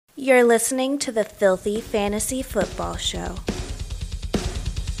You're listening to the Filthy Fantasy Football Show.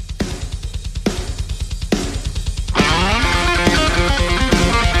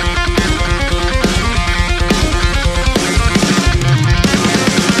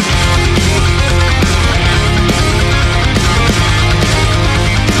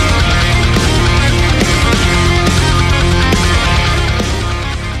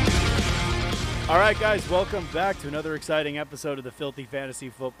 All right, guys, welcome back to another exciting episode of the Filthy Fantasy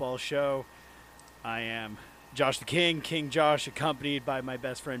Football Show. I am Josh the King, King Josh, accompanied by my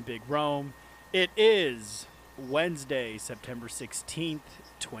best friend Big Rome. It is Wednesday, September 16th,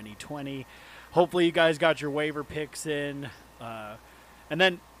 2020. Hopefully you guys got your waiver picks in. And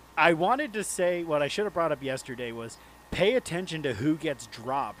then I wanted to say what I should have brought up yesterday was pay attention to who gets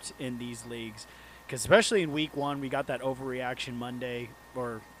dropped in these leagues. Because especially in week one, we got that overreaction Monday,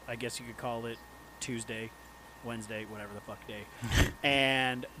 or I guess you could call it Tuesday, Wednesday, whatever the fuck day.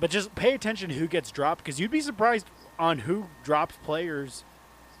 But just pay attention to who gets dropped, because you'd be surprised on who drops players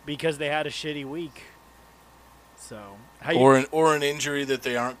because they had a shitty week. So or an injury that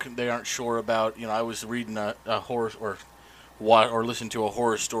they aren't sure about. You know, I was reading a horror or listened to a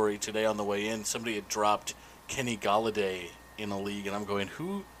horror story today on the way in. Somebody had dropped Kenny Golladay in a league, and I'm going,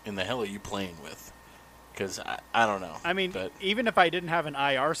 who in the hell are you playing with? Because I don't know. I mean, even if I didn't have an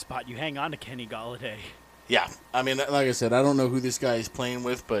IR spot, you hang on to Kenny Golladay. Yeah. I mean, like I said, I don't know who this guy is playing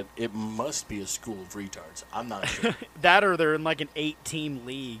with, but it must be a school of retards. I'm not sure. That or they're in like an 8-team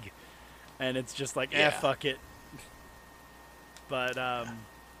league, and it's just like, fuck it. But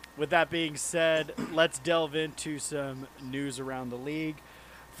with that being said, let's delve into some news around the league.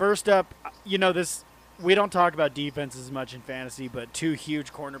 First up, we don't talk about defenses as much in fantasy, but two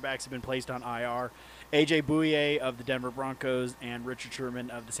huge cornerbacks have been placed on IR. A.J. Bouye of the Denver Broncos and Richard Sherman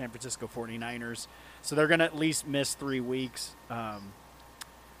of the San Francisco 49ers. So they're going to at least miss 3 weeks,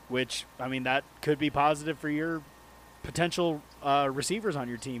 which, I mean, that could be positive for your potential receivers on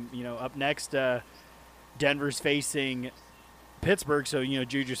your team. You know, up next, Denver's facing Pittsburgh, so,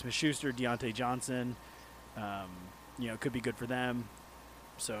 Juju Smith-Schuster, Deontay Johnson, could be good for them.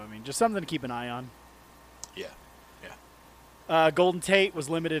 So, I mean, just something to keep an eye on. Yeah. Golden Tate was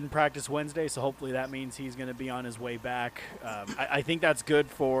limited in practice Wednesday, so hopefully that means he's going to be on his way back. I think that's good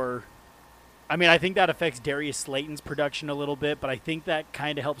for – I think that affects Darius Slayton's production a little bit, but I think that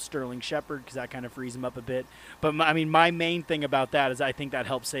kind of helps Sterling Shepard because that kind of frees him up a bit. But, my main thing about that is I think that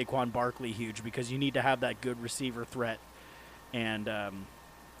helps Saquon Barkley huge because you need to have that good receiver threat, and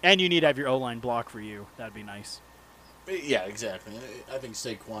you need to have your O-line block for you. That'd be nice. Yeah, exactly. I think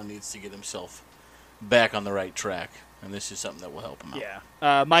Saquon needs to get himself back on the right track. And this is something that will help him out.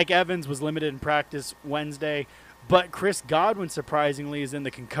 Yeah. Mike Evans was limited in practice Wednesday, but Chris Godwin, surprisingly, is in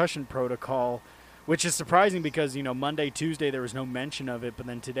the concussion protocol, which is surprising because, Monday, Tuesday, there was no mention of it, but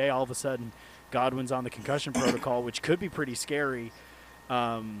then today, all of a sudden, Godwin's on the concussion protocol, which could be pretty scary. They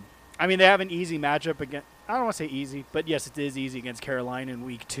have an easy matchup against – I don't want to say easy, but yes, it is easy against Carolina in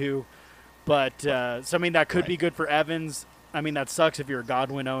week 2. But, that could be good for Evans. That sucks if you're a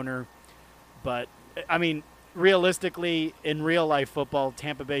Godwin owner. But, realistically, in real-life football,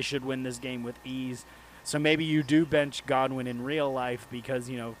 Tampa Bay should win this game with ease. So maybe you do bench Godwin in real life because,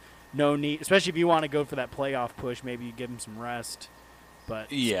 no need, especially if you want to go for that playoff push, maybe you give him some rest.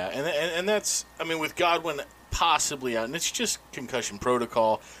 But yeah, and that's, with Godwin possibly out, and it's just concussion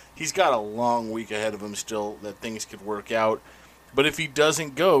protocol. He's got a long week ahead of him still that things could work out. But if he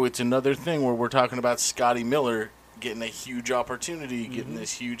doesn't go, it's another thing where we're talking about Scotty Miller getting a huge opportunity, getting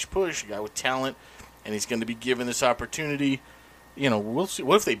this huge push, a guy with talent. And he's going to be given this opportunity. We'll see.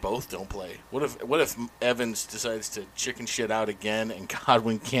 What if they both don't play? What if Evans decides to chicken shit out again and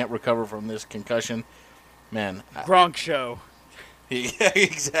Godwin can't recover from this concussion? Man. Gronk show. Yeah,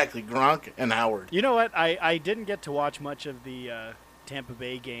 exactly. Gronk and Howard. You know what? I didn't get to watch much of the Tampa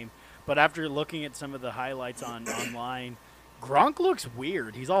Bay game, but after looking at some of the highlights online, Gronk looks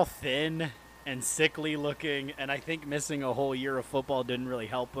weird. He's all thin and sickly looking, and I think missing a whole year of football didn't really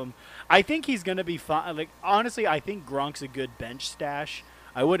help him. I think he's going to be fine. Like, honestly, I think Gronk's a good bench stash.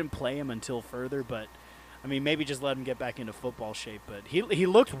 I wouldn't play him until further, but maybe just let him get back into football shape. But he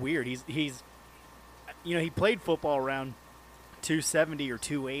looked weird. He's he played football around 270 or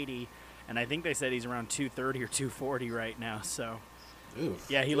 280, and I think they said he's around 230 or 240 right now. So Ooh,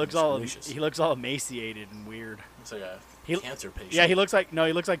 yeah, he looks all emaciated and weird. It's like a cancer patient. Yeah, he looks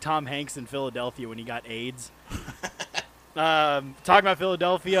like Tom Hanks in Philadelphia when he got AIDS. Talking about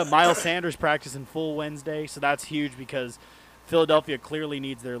Philadelphia, Miles Sanders practicing full Wednesday, so that's huge because Philadelphia clearly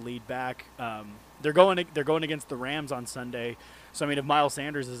needs their lead back. They're going against the Rams on Sunday, so if Miles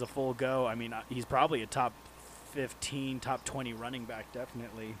Sanders is a full go, he's probably a top 15, top 20 running back,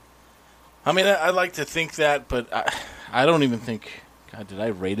 definitely. I mean, I like to think that, but I don't even think. God, did I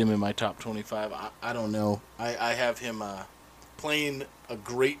rate him in my top 25? I don't know. I have him playing a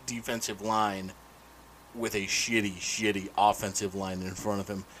great defensive line with a shitty offensive line in front of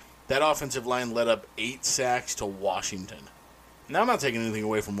him. That offensive line led up 8 sacks to Washington. Now, I'm not taking anything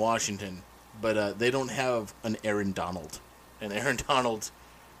away from Washington, but they don't have an Aaron Donald. And Aaron Donald,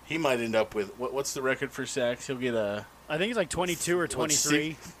 he might end up with, what's the record for sacks? He'll get I think it's like 22 or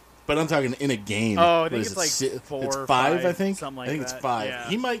 23. But I'm talking in a game. Oh, I think it's like 4 it's or 5, I think. Something like I think that. it's 5. Yeah.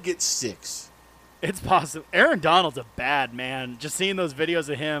 He might get 6. It's possible. Aaron Donald's a bad man. Just seeing those videos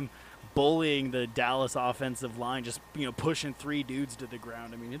of him bullying the Dallas offensive line, just pushing 3 dudes to the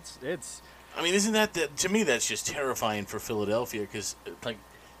ground. I mean, it's. I mean, isn't that to me? That's just terrifying for Philadelphia because like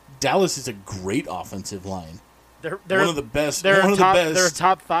Dallas is a great offensive line. They're one of the best. They're one of the best. They're a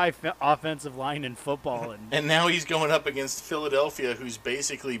top 5 offensive line in football, and now he's going up against Philadelphia, who's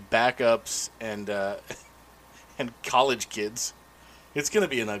basically backups and college kids. It's going to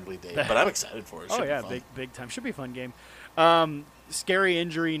be an ugly day, but I'm excited for it. Oh yeah, big time. Should be a fun game. Scary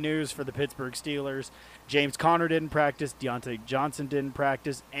injury news for the Pittsburgh Steelers. James Conner didn't practice. Deontay Johnson didn't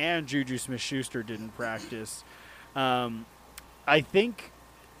practice, and Juju Smith-Schuster didn't practice. I think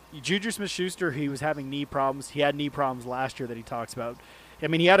Juju Smith-Schuster, he was having knee problems. He had knee problems last year that he talks about. I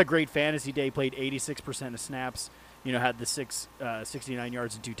mean, he had a great fantasy day. Played 86% of snaps. Had the 69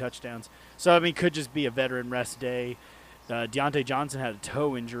 yards and 2 touchdowns. So I mean, could just be a veteran rest day. Deontay Johnson had a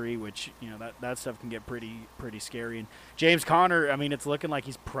toe injury, which that stuff can get pretty scary. And James Conner, I mean, it's looking like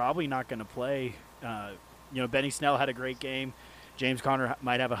he's probably not going to play. Benny Snell had a great game. James Conner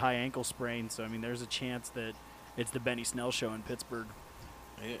might have a high ankle sprain, so I mean, there's a chance that it's the Benny Snell show in Pittsburgh.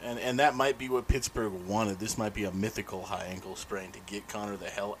 And that might be what Pittsburgh wanted. This might be a mythical high ankle sprain to get Conner the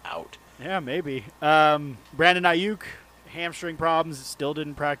hell out. Yeah, maybe. Brandon Ayuk, hamstring problems, still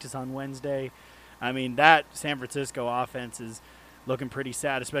didn't practice on Wednesday. I mean, that San Francisco offense is looking pretty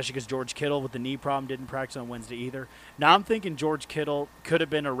sad, especially because George Kittle with the knee problem didn't practice on Wednesday either. Now I'm thinking George Kittle could have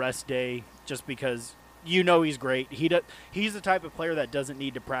been a rest day just because he's great. He's the type of player that doesn't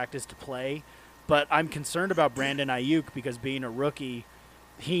need to practice to play, but I'm concerned about Brandon Ayuk because being a rookie,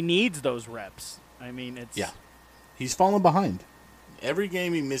 he needs those reps. I mean, he's fallen behind. Every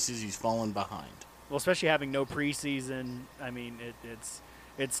game he misses, he's fallen behind. Well, especially having no preseason. I mean,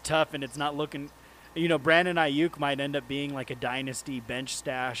 it's tough, and it's not looking. Brandon Ayuk might end up being like a dynasty bench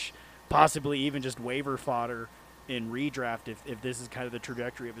stash, possibly even just waiver fodder in redraft if this is kind of the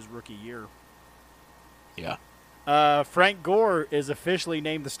trajectory of his rookie year. Yeah. Frank Gore is officially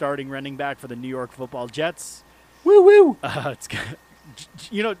named the starting running back for the New York Football Jets. Woo woo.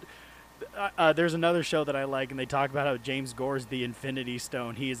 There's another show that I like, and they talk about how James Gore's the Infinity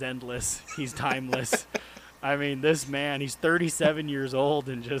Stone. He is endless. He's timeless. I mean, this man, he's 37 years old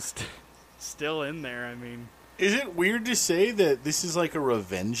and just still in there. I mean, is it weird to say that this is like a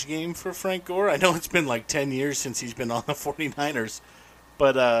revenge game for Frank Gore? I know it's been like 10 years since he's been on the 49ers,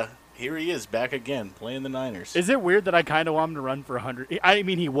 but here he is back again playing the Niners. Is it weird that I kind of want him to run for 100? I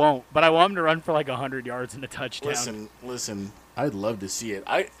mean, he won't, but I want him to run for like 100 yards and a touchdown. Listen, I'd love to see it.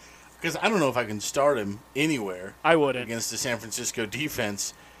 Because I don't know if I can start him anywhere. I wouldn't. Against the San Francisco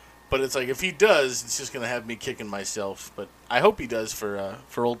defense. But it's like, if he does, it's just going to have me kicking myself. But I hope he does for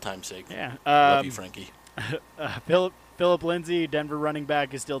old time's sake. Yeah. Love you, Frankie. Philip Lindsay, Denver running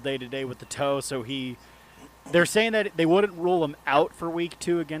back, is still day-to-day with the toe. So they're saying that they wouldn't rule him out for week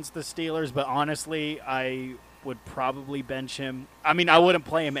 2 against the Steelers. But honestly, I would probably bench him. I mean, I wouldn't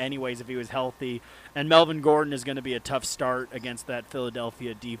play him anyways if he was healthy. And Melvin Gordon is going to be a tough start against that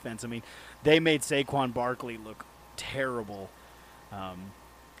Philadelphia defense. I mean, they made Saquon Barkley look terrible.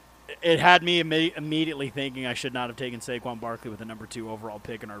 It had me immediately thinking I should not have taken Saquon Barkley with the number 2 overall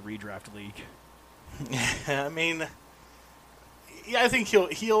pick in our redraft league. I mean, yeah, I think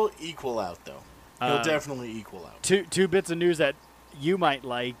he'll equal out, though. He'll definitely equal out. Two bits of news that you might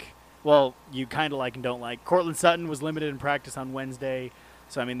like. Well, you kind of like and don't like. Cortland Sutton was limited in practice on Wednesday.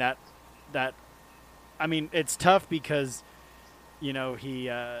 So, I mean, I mean, it's tough because,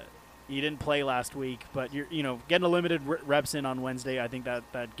 he didn't play last week, but getting a limited reps in on Wednesday, I think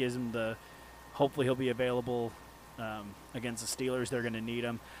that gives him hopefully he'll be available against the Steelers. They're going to need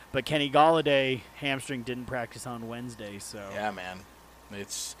him. But Kenny Golladay, hamstring, didn't practice on Wednesday. So yeah, man,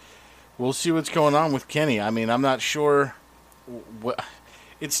 we'll see what's going on with Kenny. I mean, I'm not sure.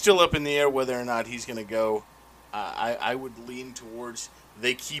 It's still up in the air whether or not he's going to go. I would lean towards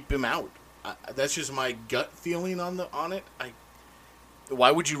they keep him out. That's just my gut feeling on it.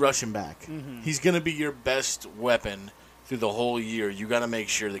 Why would you rush him back? Mm-hmm. He's going to be your best weapon through the whole year. You got to make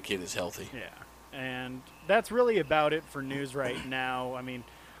sure the kid is healthy. Yeah, and that's really about it for news right now. I mean,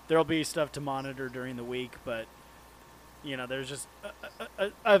 there'll be stuff to monitor during the week, but there's just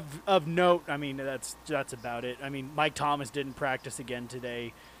of note. I mean, that's about it. I mean, Mike Thomas didn't practice again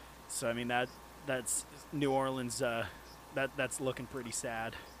today, so I mean that's New Orleans. That's looking pretty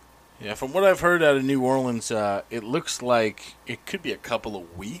sad. Yeah, from what I've heard out of New Orleans, it looks like it could be a couple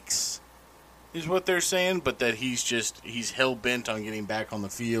of weeks, is what they're saying, but that he's hell-bent on getting back on the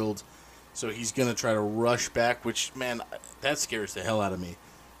field, so he's going to try to rush back, which, man, that scares the hell out of me.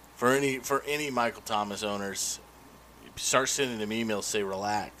 For any Michael Thomas owners, start sending him emails, say,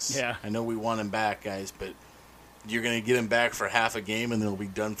 relax. Yeah. I know we want him back, guys, but you're going to get him back for half a game, and then he'll be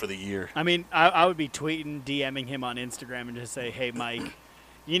done for the year. I mean, I would be tweeting, DMing him on Instagram and just say, hey, Mike,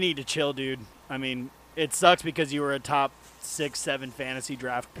 you need to chill, dude. I mean, it sucks because you were a top 6-7 fantasy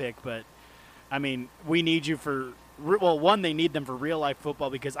draft pick, but, I mean, we need you for – well, one, they need them for real-life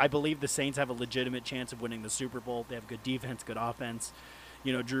football because I believe the Saints have a legitimate chance of winning the Super Bowl. They have good defense, good offense.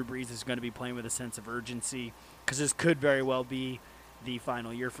 Drew Brees is going to be playing with a sense of urgency because this could very well be the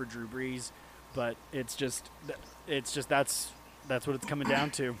final year for Drew Brees, but it's just that's what it's coming down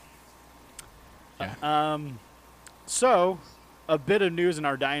to. Yeah. So – a bit of news in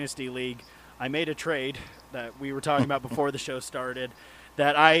our Dynasty League. I made a trade that we were talking about before the show started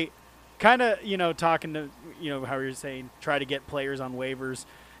that I kind of, talking to, how you're saying, try to get players on waivers.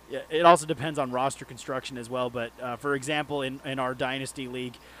 It also depends on roster construction as well. But, for example, in our Dynasty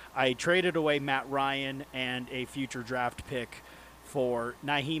League, I traded away Matt Ryan and a future draft pick for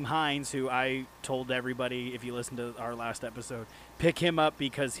Nyheim Hines, who I told everybody, if you listen to our last episode, pick him up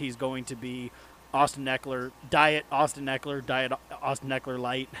because he's going to be Austin Eckler, diet Austin Eckler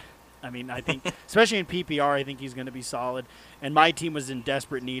light. I mean, I think, especially in PPR, I think he's going to be solid. And my team was in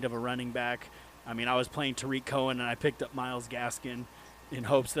desperate need of a running back. I mean, I was playing Tariq Cohen, and I picked up Myles Gaskin in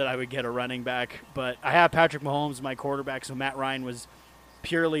hopes that I would get a running back. But I have Patrick Mahomes, my quarterback, so Matt Ryan was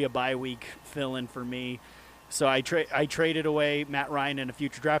purely a bye-week fill-in for me. So I traded away Matt Ryan and a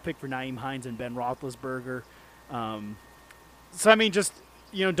future draft pick for Nyheim Hines and Ben Roethlisberger. So, I mean, just –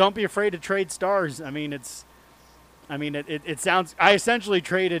 don't be afraid to trade stars. I mean, it sounds. I essentially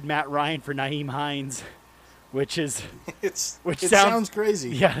traded Matt Ryan for Nyheim Hines, which sounds crazy.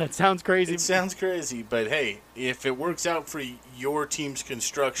 Yeah, that sounds crazy. It sounds crazy, but hey, if it works out for your team's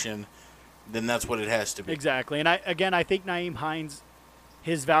construction, then that's what it has to be. Exactly, and I think Nyheim Hines,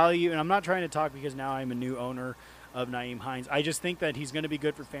 his value, and I'm not trying to talk because now I'm a new owner of Nyheim Hines. I just think that he's going to be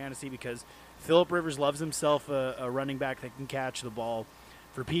good for fantasy because Phillip Rivers loves himself a running back that can catch the ball.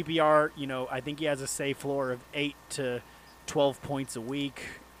 For PPR, I think he has a safe floor of 8 to 12 points a week.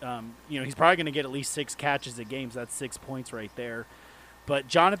 He's probably going to get at least 6 catches a game, so that's 6 points right there. But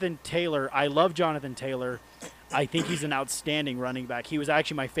Jonathan Taylor, I love Jonathan Taylor. I think he's an outstanding running back. He was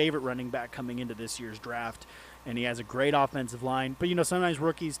actually my favorite running back coming into this year's draft, and he has a great offensive line. But, sometimes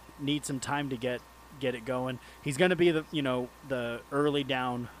rookies need some time to get it going. He's going to be the early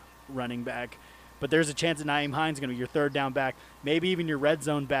down running back. But there's a chance that Nyheim Hines is going to be your third down back, maybe even your red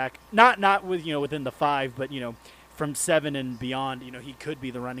zone back. Not with within the 5, but from 7 and beyond, he could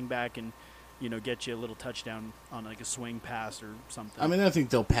be the running back and get you a little touchdown on like a swing pass or something. I mean, I think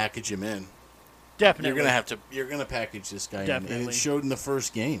they'll package him in. Definitely, you're gonna package this guy Definitely. in, and it showed in the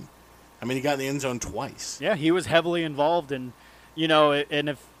first game. I mean, he got in the end zone twice. Yeah, he was heavily involved, and and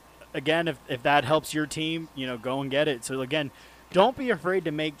if that helps your team, go and get it. So again. Don't be afraid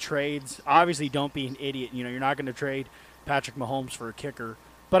to make trades. Obviously, don't be an idiot. You're not going to trade Patrick Mahomes for a kicker.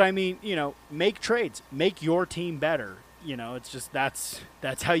 But, I mean, make trades. Make your team better. It's just that's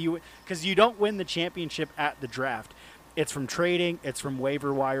how you – because you don't win the championship at the draft. It's from trading. It's from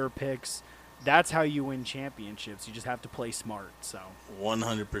waiver wire picks. That's how you win championships. You just have to play smart. So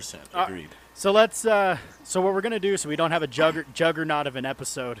 100% agreed. So let's so what we're going to do, so we don't have a juggernaut of an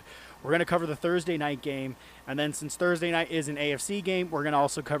episode, we're going to cover the Thursday night game. And then since Thursday night is an AFC game, we're going to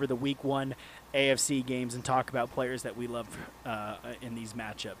also cover the Week 1 AFC games and talk about players that we love in these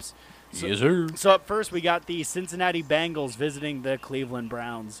matchups. So, yes, sir. So up first, we got the Cincinnati Bengals visiting the Cleveland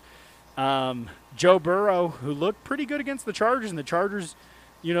Browns. Joe Burrow, who looked pretty good against the Chargers, and the Chargers,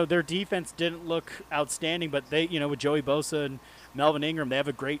 their defense didn't look outstanding, but they, with Joey Bosa and Melvin Ingram, they have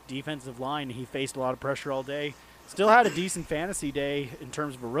a great defensive line. He faced a lot of pressure all day. Still had a decent fantasy day in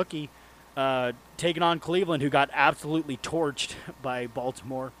terms of a rookie. Taking on Cleveland, who got absolutely torched by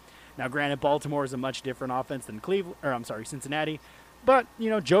Baltimore. Now, granted, Baltimore is a much different offense than Cincinnati. But,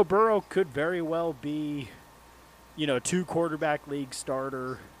 Joe Burrow could very well be, a 2-quarterback league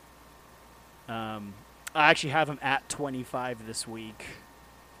starter. I actually have him at 25 this week.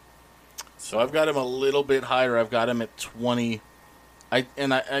 So I've got him a little bit higher. I've got him at 20.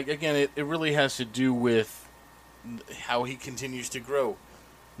 Again, it really has to do with how he continues to grow.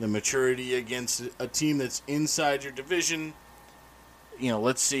 The maturity against a team that's inside your division.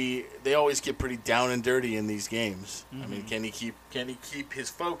 Let's see. They always get pretty down and dirty in these games. Mm-hmm. I mean, can he keep his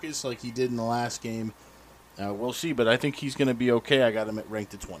focus like he did in the last game? We'll see, but I think he's going to be okay. I got him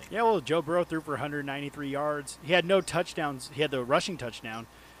ranked at 20. Yeah, well, Joe Burrow threw for 193 yards. He had no touchdowns. He had the rushing touchdown.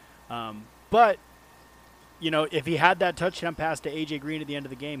 But, if he had that touchdown pass to A.J. Green at the end of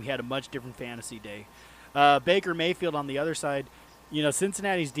the game, he had a much different fantasy day. Baker Mayfield on the other side,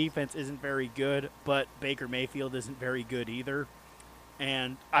 Cincinnati's defense isn't very good, but Baker Mayfield isn't very good either.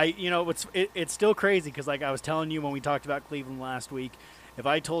 And it's still crazy because, like I was telling you when we talked about Cleveland last week, if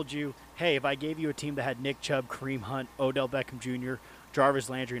I told you, hey, if I gave you a team that had Nick Chubb, Kareem Hunt, Odell Beckham Jr., Jarvis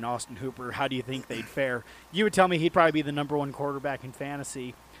Landry, and Austin Hooper, how do you think they'd fare? You would tell me he'd probably be the number one quarterback in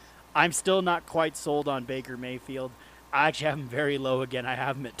fantasy. I'm still not quite sold on Baker Mayfield. I actually have him very low again. I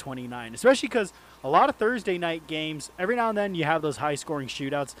have him at 29, especially because a lot of Thursday night games, every now and then you have those high-scoring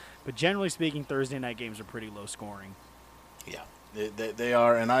shootouts, but generally speaking, Thursday night games are pretty low-scoring. Yeah. They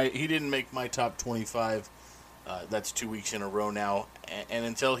are, and he didn't make my top 25. That's 2 weeks in a row now, and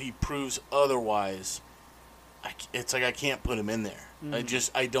until he proves otherwise, it's like I can't put him in there.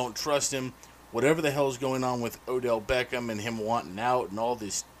 Mm-hmm. I don't trust him. Whatever the hell's going on with Odell Beckham and him wanting out and all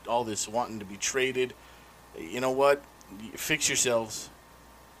this wanting to be traded, you know what? Fix yourselves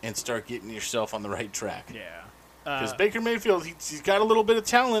and start getting yourself on the right track. Yeah, because Baker Mayfield, he's got a little bit of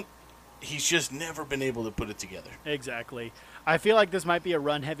talent. He's just never been able to put it together. Exactly. I feel like this might be a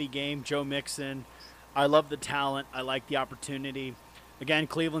run-heavy game. Joe Mixon, I love the talent. I like the opportunity. Again,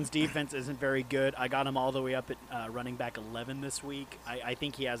 Cleveland's defense isn't very good. I got him all the way up at running back 11 this week. I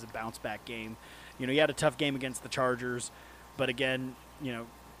think he has a bounce-back game. He had a tough game against the Chargers. But again,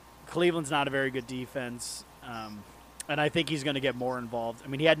 Cleveland's not a very good defense. And I think he's going to get more involved. I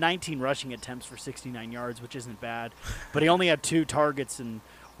mean, he had 19 rushing attempts for 69 yards, which isn't bad. But he only had 2 targets and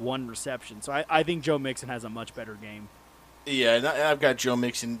 1 reception. So I think Joe Mixon has a much better game. Yeah, and I've got Joe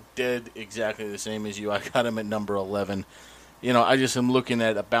Mixon dead exactly the same as you. I got him at number 11. I just am looking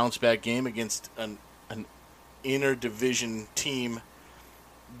at a bounce-back game against an inter-division team.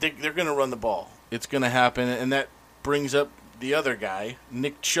 They're going to run the ball. It's going to happen, and that brings up the other guy,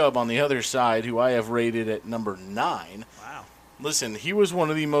 Nick Chubb, on the other side, who I have rated at number 9. Wow. Listen, he was one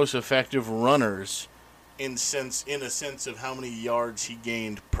of the most effective runners in a sense of how many yards he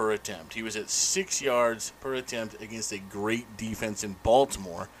gained per attempt. He was at 6 yards per attempt against a great defense in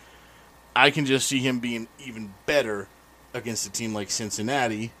Baltimore. I can just see him being even better against a team like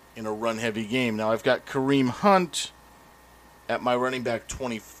Cincinnati in a run-heavy game. Now, I've got Kareem Hunt at my running back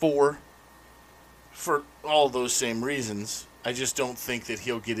 24 for all those same reasons. I just don't think that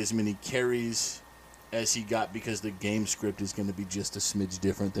he'll get as many carries as he got because the game script is going to be just a smidge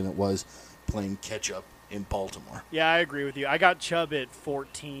different than it was playing catch-up in Baltimore. Yeah, I agree with you. I got Chubb at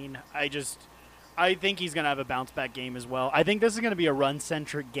 14. I think he's going to have a bounce-back game as well. I think this is going to be a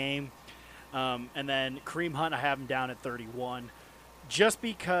run-centric game. And then Kareem Hunt, I have him down at 31. Just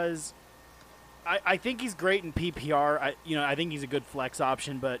because I think he's great in PPR. I think he's a good flex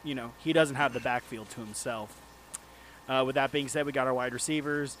option, but, he doesn't have the backfield to himself. With that being said, we got our wide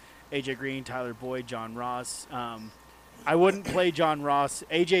receivers, A.J. Green, Tyler Boyd, John Ross. I wouldn't play John Ross.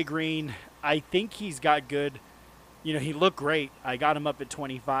 A.J. Green, I think he's got good – he looked great. I got him up at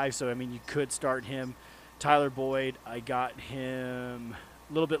 25, so, you could start him. Tyler Boyd, I got him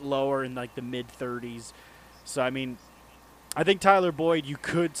a little bit lower in, the mid-30s. So, I think Tyler Boyd, you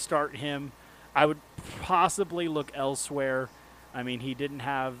could start him. I would possibly look elsewhere. He didn't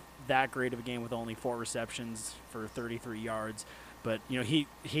have that great of a game with only 4 receptions for 33 yards. But,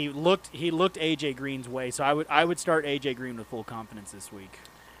 he looked A.J. Green's way, so I would start A.J. Green with full confidence this week.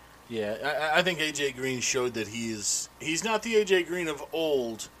 Yeah, I think A.J. Green showed that he's not the A.J. Green of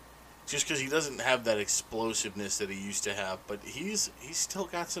old, just because he doesn't have that explosiveness that he used to have. But he's still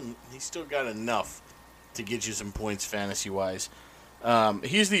got enough to get you some points fantasy-wise.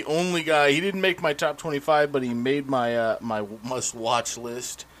 He's the only guy. He didn't make my top 25, but he made my my must-watch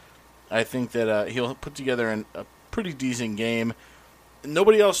list. I think that he'll put together a pretty decent game.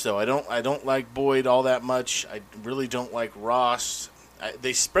 Nobody else, though. I don't like Boyd all that much. I really don't like Ross.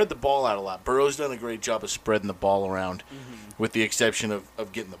 They spread the ball out a lot. Burrow's done a great job of spreading the ball around, with the exception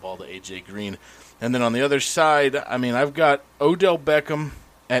of getting the ball to A.J. Green. And then on the other side, I've got Odell Beckham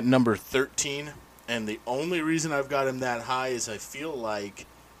at number 13. And the only reason I've got him that high is I feel like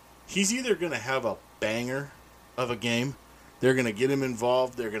he's either going to have a banger of a game. They're going to get him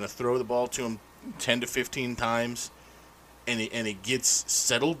involved. They're going to throw the ball to him 10 to 15 times. And he gets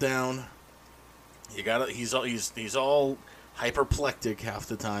settled down. He's all hyperplectic half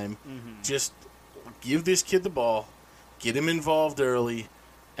the time. Just give this kid the ball, get him involved early,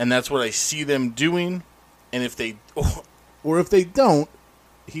 and that's what I see them doing. And if they don't,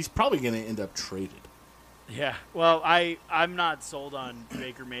 he's probably going to end up traded. Yeah, well, I'm not sold on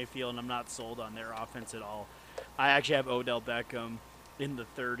Baker Mayfield, and I'm not sold on their offense at all. I actually have Odell Beckham in the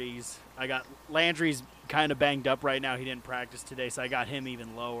 30s. I got Landry's kind of banged up right now. He didn't practice today, so I got him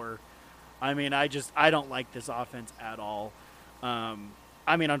even lower. I mean, I don't like this offense at all.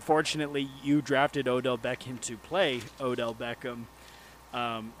 I mean, unfortunately, you drafted Odell Beckham to play Odell Beckham.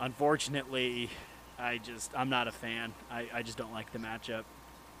 Unfortunately, I'm not a fan. I just don't like the matchup.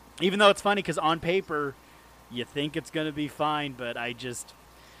 Even though it's funny because on paper, you think it's going to be fine, but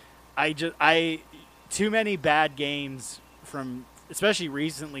too many bad games from, especially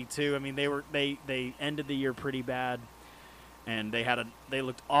recently too. I mean, they ended the year pretty bad, and they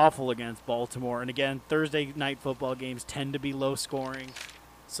looked awful against Baltimore. And again, Thursday night football games tend to be low scoring.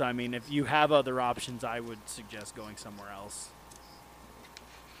 So I mean, if you have other options, I would suggest going somewhere else.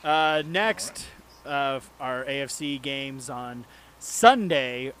 Next, our AFC games on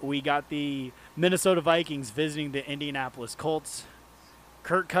Sunday, we got the Minnesota Vikings visiting the Indianapolis Colts.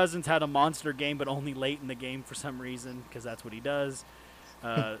 Kirk Cousins had a monster game, but only late in the game for some reason, because that's what he does.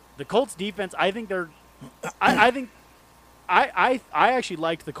 The Colts defense, I think they're – I actually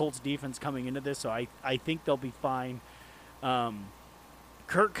liked the Colts defense coming into this, so I think they'll be fine.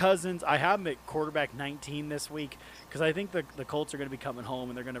 Kirk Cousins, I have him at quarterback 19 this week because I think the Colts are going to be coming home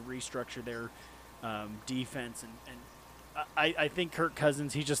and they're going to restructure their defense. And I think Kirk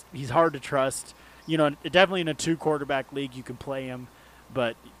Cousins, he's hard to trust. You know, definitely in a 2-quarterback league you can play him,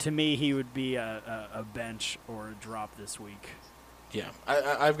 but to me he would be a bench or a drop this week. Yeah,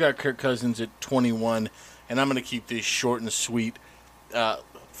 I've got Kirk Cousins at 21, and I'm going to keep this short and sweet.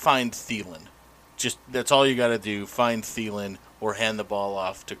 Find Thielen. Just that's all you got to do. Find Thielen or hand the ball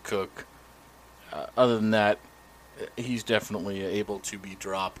off to Cook. Other than that, he's definitely able to be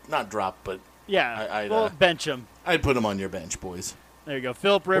dropped. Not dropped, but yeah, bench him. I'd put him on your bench, boys. There you go.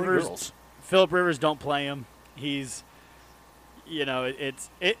 Phillip Rivers. Phillip Rivers, don't play him. He's, you know,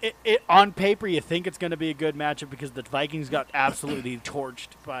 it on paper you think it's going to be a good matchup because the Vikings got absolutely torched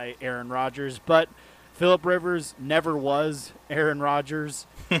by Aaron Rodgers, but Phillip Rivers never was Aaron Rodgers.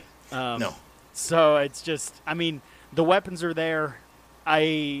 No. So it's just, I mean, the weapons are there.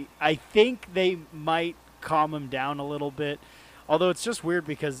 I think they might calm him down a little bit, although it's just weird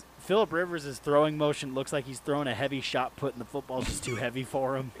because Phillip Rivers' throwing motion looks like he's throwing a heavy shot put and the football's just too heavy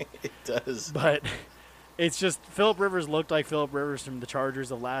for him. It does. But it's just Phillip Rivers looked like Phillip Rivers from the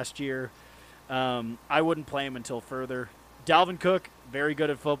Chargers of last year. I wouldn't play him until further. Dalvin Cook, very good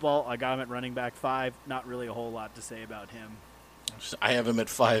at football. I got him at running back 5. Not really a whole lot to say about him. I have him at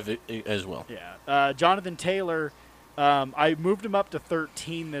 5 as well. Yeah. Jonathan Taylor, I moved him up to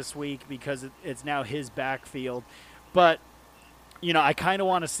 13 this week because it's now his backfield. But, you know, I kind of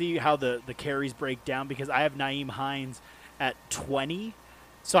want to see how the carries break down because I have Nyheim Hines at 20.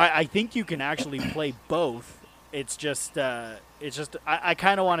 So I think you can actually play both. It's just I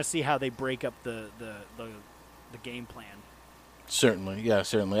kind of want to see how they break up the game plan. Certainly, yeah,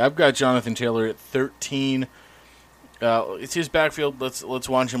 certainly. I've got Jonathan Taylor at 13. It's his backfield. Let's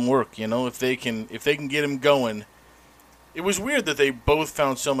watch him work. You know, if they can get him going. It was weird that they both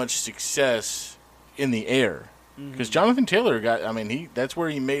found so much success in the air because Jonathan Taylor that's where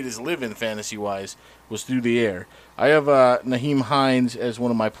he made his living fantasy wise was through the air. I have Nyheim Hines as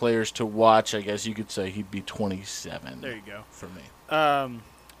one of my players to watch. I guess you could say he'd be 27. There you go for me.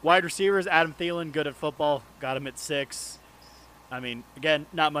 Wide receivers, Adam Thielen, good at football. Got him at 6. I mean, again,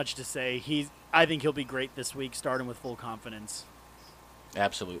 not much to say. I think he'll be great this week, starting with full confidence.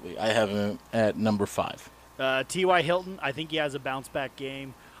 Absolutely. I have him at number 5. T.Y. Hilton, I think he has a bounce-back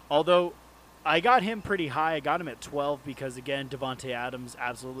game. Although, I got him pretty high. I got him at 12 because, again, Devontae Adams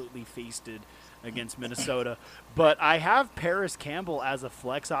absolutely feasted against Minnesota. But I have Paris Campbell as a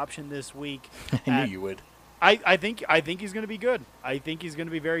flex option this week. I knew you would. I think he's going to be good. I think he's going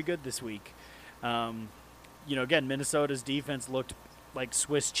to be very good this week. You know, again, Minnesota's defense looked like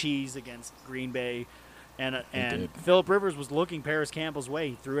Swiss cheese against Green Bay, and Phillip Rivers was looking Paris Campbell's way.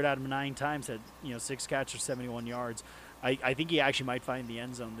 He threw it at him 9 times, had 6 catches, 71 yards. I think he actually might find the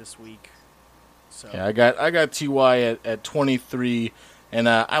end zone this week. So yeah, I got Ty at 23, and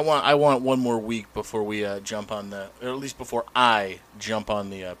I want one more week before we jump on or at least before I jump on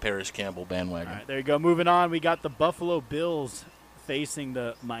the Paris Campbell bandwagon. All right, there you go. Moving on, we got the Buffalo Bills facing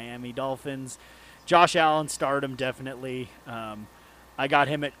the Miami Dolphins. Josh Allen, start him definitely. I got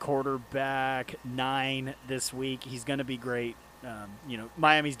him at quarterback 9 this week. He's going to be great.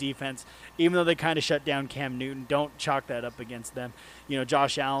 Miami's defense, even though they kind of shut down Cam Newton, don't chalk that up against them.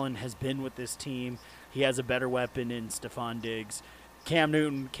 Josh Allen has been with this team. He has a better weapon in Stephon Diggs. Cam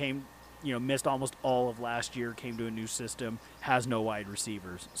Newton missed almost all of last year, came to a new system, has no wide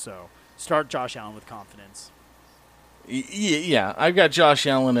receivers. So start Josh Allen with confidence. Yeah, I've got Josh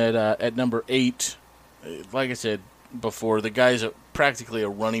Allen at number 8. Like I said before, the guy's practically a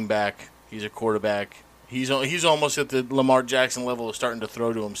running back. He's a quarterback. He's almost at the Lamar Jackson level of starting to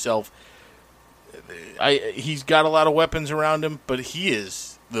throw to himself. He's got a lot of weapons around him, but he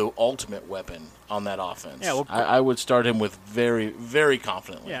is the ultimate weapon on that offense. Yeah, well, I would start him with very, very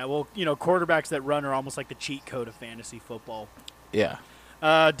confidently. Yeah, well, quarterbacks that run are almost like the cheat code of fantasy football. Yeah.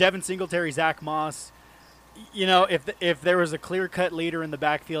 Devin Singletary, Zach Moss. If there was a clear-cut leader in the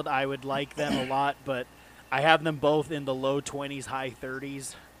backfield, I would like them a lot, but I have them both in the low 20s, high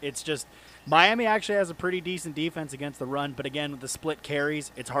 30s. It's just Miami actually has a pretty decent defense against the run, but again, with the split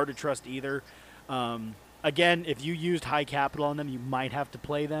carries, it's hard to trust either. Again, if you used high capital on them, you might have to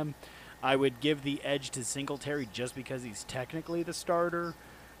play them. I would give the edge to Singletary just because he's technically the starter,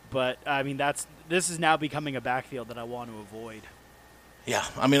 but this is now becoming a backfield that I want to avoid. Yeah,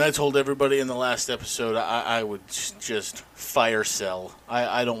 I told everybody in the last episode I would just fire sell.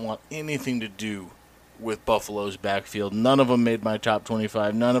 I don't want anything to do with Buffalo's backfield. None of them made my top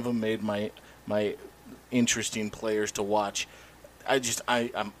 25. None of them made my interesting players to watch.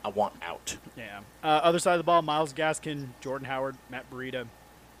 I want out. Yeah. Other side of the ball, Myles Gaskin, Jordan Howard, Matt Breida.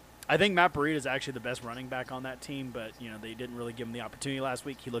 I think Matt Breida is actually the best running back on that team, but they didn't really give him the opportunity last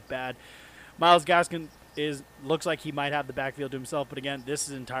week. He looked bad. Myles Gaskin looks like he might have the backfield to himself, but again, this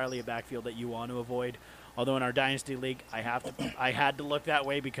is entirely a backfield that you want to avoid. Although in our dynasty league, I had to look that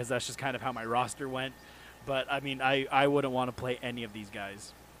way because that's just kind of how my roster went. But I wouldn't want to play any of these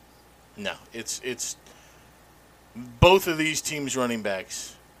guys. No, it's both of these teams' running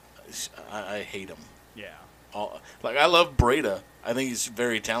backs. I hate them. Yeah. I love Breida. I think he's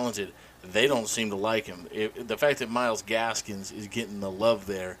very talented. They don't seem to like him. The fact that Myles Gaskins is getting the love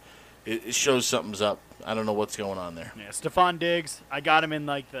there, it shows something's up. I don't know what's going on there. Yeah, Stephon Diggs, I got him in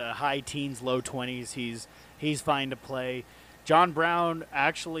like the high teens, low 20s. He's fine to play. John Brown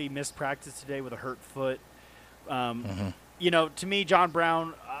actually missed practice today with a hurt foot. To me, John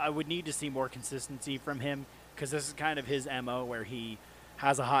Brown, I would need to see more consistency from him because this is kind of his MO where he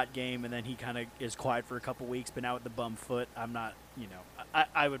has a hot game and then he kind of is quiet for a couple weeks. But now with the bum foot, I'm not,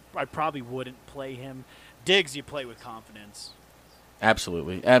 I probably wouldn't play him. Diggs, you play with confidence.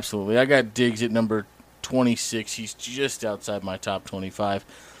 Absolutely. I got Diggs at number 26. He's just outside my top 25.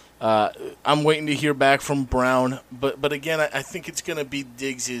 I'm waiting to hear back from Brown, but again, I think it's going to be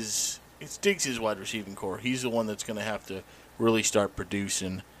Diggs's wide receiving core. He's the one that's going to have to really start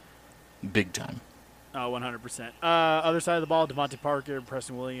producing big time. Oh, 100%. Other side of the ball, Devontae Parker,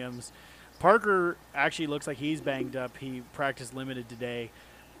 Preston Williams. Parker actually looks like he's banged up. He practiced limited today,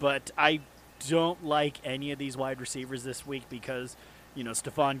 but I don't like any of these wide receivers this week because,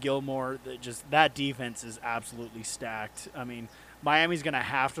 Stephon Gilmore, that defense is absolutely stacked. Miami's going to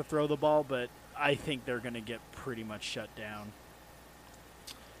have to throw the ball, but I think they're going to get pretty much shut down.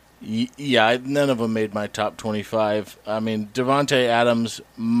 Yeah, none of them made my top 25. Devontae Adams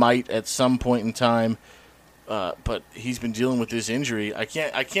might at some point in time, but he's been dealing with this injury. I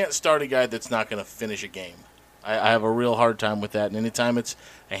can't start a guy that's not going to finish a game. I have a real hard time with that. And anytime it's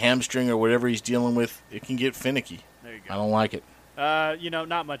a hamstring or whatever he's dealing with, it can get finicky. There you go. I don't like it.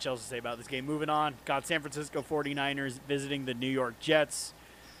 Not much else to say about this game. Moving on, got San Francisco 49ers visiting the New York Jets.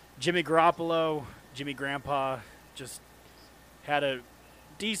 Jimmy Garoppolo, Jimmy Grandpa, just had a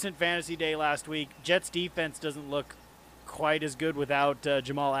decent fantasy day last week. Jets defense doesn't look quite as good without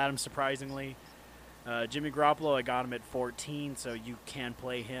Jamal Adams, surprisingly. Jimmy Garoppolo, I got him at 14, so you can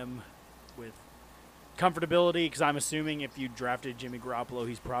play him with comfortability because I'm assuming if you drafted Jimmy Garoppolo,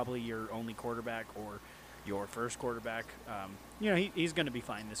 he's probably your only quarterback or your first quarterback. He's going to be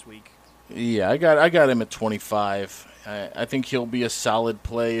fine this week. Yeah, I got him at 25. I think he'll be a solid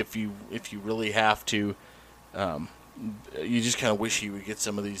play if you really have to. You just kind of wish he would get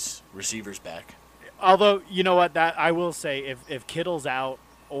some of these receivers back. Although, you know what, that I will say, if Kittle's out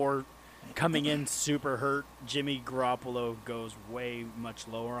or coming in super hurt, Jimmy Garoppolo goes way much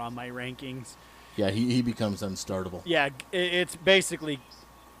lower on my rankings. Yeah, he becomes unstartable. Yeah, it's basically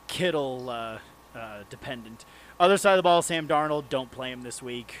Kittle dependent. Other side of the ball, Sam Darnold, don't play him this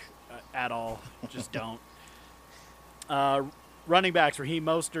week at all. Just don't. Running backs, Raheem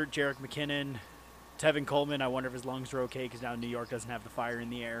Mostert, Jerick McKinnon, Tevin Coleman. I wonder if his lungs are okay because now New York doesn't have the fire in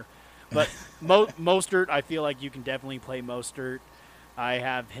the air. But Mostert, I feel like you can definitely play Mostert. I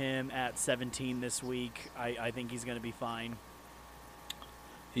have him at 17 this week. I think he's going to be fine.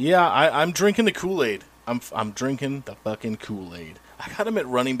 Yeah, I'm drinking the Kool-Aid. I'm drinking the fucking Kool-Aid. I got him at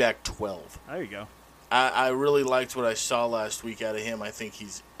running back 12. There you go. I really liked what I saw last week out of him. I think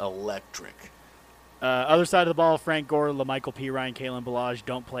he's electric. Other side of the ball, Frank Gore, LaMichael Pirine, Kalen Ballage,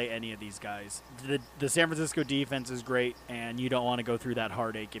 don't play any of these guys. The San Francisco defense is great, and you don't want to go through that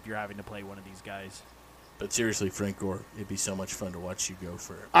heartache if you're having to play one of these guys. But seriously, Frank Gore, it'd be so much fun to watch you go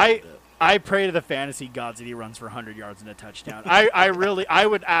for I pray to the fantasy gods that he runs for 100 yards and a touchdown. I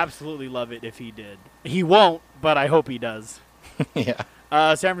would absolutely love it if he did. He won't, but I hope he does. Yeah.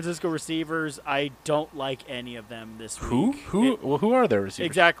 San Francisco receivers, I don't like any of them this Who? week. Who are their receivers?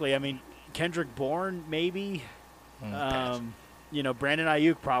 Exactly. I mean, Kendrick Bourne, maybe. Pass. Brandon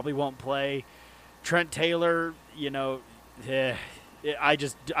Ayuk probably won't play. Trent Taylor,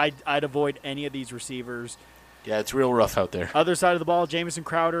 I'd avoid any of these receivers. Yeah, it's real rough out there. Other side of the ball, Jamison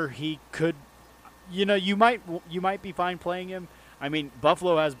Crowder, he could, you might be fine playing him. I mean,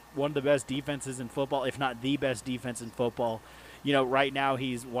 Buffalo has one of the best defenses in football, if not the best defense in football. Right now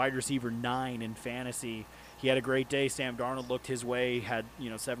he's wide receiver 9 in fantasy. He had a great day. Sam Darnold looked his way, had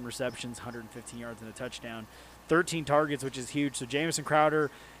 7 receptions, 115 yards, and a touchdown, 13 targets, which is huge. So Jamison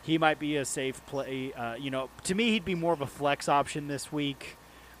Crowder, he might be a safe play. To me, he'd be more of a flex option this week.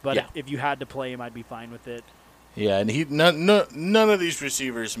 But Yeah. if you had to play him, I'd be fine with it. Yeah, and none of these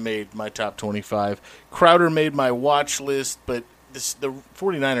receivers made my top 25. Crowder made my watch list, but the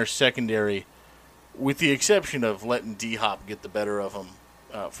 49ers secondary, with the exception of letting D-Hop get the better of him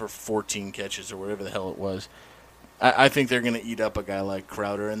for 14 catches or whatever the hell it was, I think they're going to eat up a guy like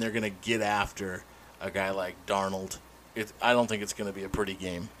Crowder, and they're going to get after a guy like Darnold. I don't think it's going to be a pretty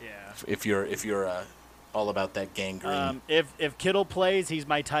game. Yeah. If you're all about that gangrene. If Kittle plays, he's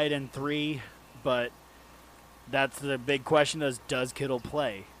my tight end 3, but that's the big question: does Kittle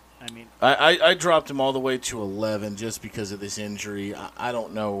play? I mean, I dropped him all the way to 11 just because of this injury. I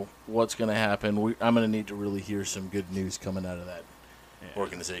don't know what's going to happen. I'm going to need to really hear some good news coming out of that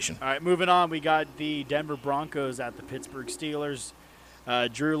organization. All right, moving on. We got the Denver Broncos at the Pittsburgh Steelers.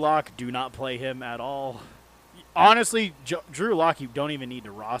 Drew Lock, do not play him at all. Honestly, Drew Lock, you don't even need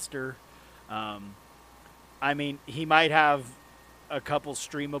to roster. I mean, he might have a couple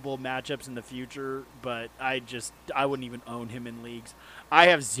streamable matchups in the future, but I wouldn't even own him in leagues. I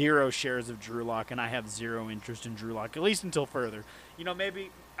have 0 shares of Drew Lock, and I have 0 interest in Drew Lock, at least until further.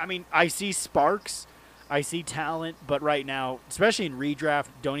 I see sparks, I see talent, but right now, especially in redraft,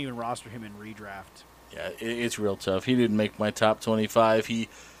 don't even roster him in redraft. Yeah, it's real tough. He didn't make my top 25. He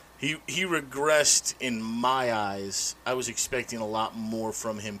regressed in my eyes. I was expecting a lot more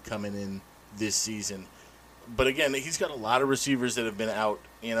from him coming in this season. But again, he's got a lot of receivers that have been out.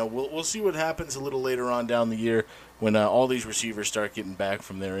 We'll see what happens a little later on down the year when all these receivers start getting back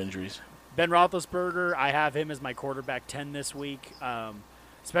from their injuries. Ben Roethlisberger, I have him as my quarterback 10 this week.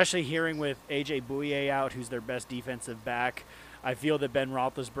 Especially hearing with A.J. Bouye out, who's their best defensive back, I feel that Ben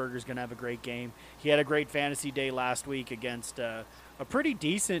Roethlisberger is going to have a great game. He had a great fantasy day last week against a pretty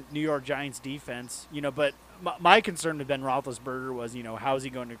decent New York Giants defense. But my concern with Ben Roethlisberger was, how is he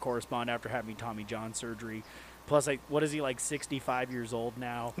going to correspond after having Tommy John surgery? Plus, what is he, 65 years old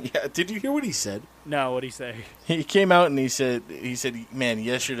now? Yeah, did you hear what he said? No, what'd he say? He came out and he said, man,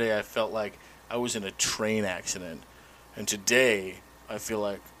 yesterday I felt like I was in a train accident. And today I feel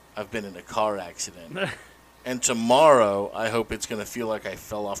like I've been in a car accident. And tomorrow I hope it's going to feel like I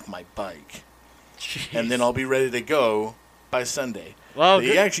fell off my bike. Jeez. And then I'll be ready to go by Sunday. Well,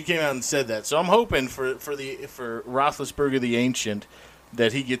 he actually came out and said that. So I'm hoping for Roethlisberger the Ancient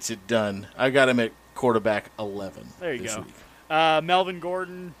that he gets it done. I got him at quarterback 11 there you this go. week. Melvin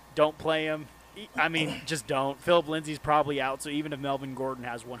Gordon, don't play him. I mean, just don't. Philip Lindsay's probably out, so even if Melvin Gordon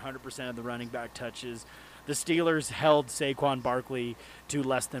has 100% of the running back touches, the Steelers held Saquon Barkley to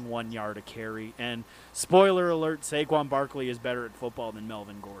less than 1 yard a carry. And spoiler alert, Saquon Barkley is better at football than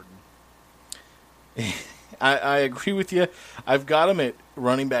Melvin Gordon. I agree with you. I've got him at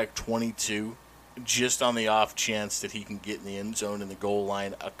running back 22, just on the off chance that he can get in the end zone and the goal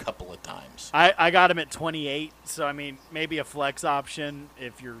line a couple of times. I got him at 28, so, I mean, maybe a flex option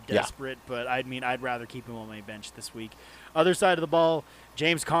if you're desperate. Yeah. But, I'd rather keep him on my bench this week. Other side of the ball,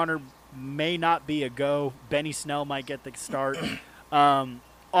 James Conner may not be a go. Benny Snell might get the start.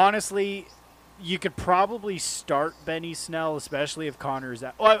 Honestly, you could probably start Benny Snell, especially if Conner's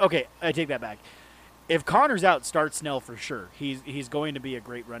out. Well, okay, I take that back. If Conner's out, start Snell for sure. He's going to be a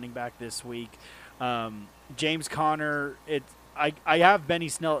great running back this week. James Conner, I have Benny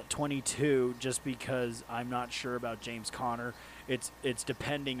Snell at 22 just because I'm not sure about James Conner. It's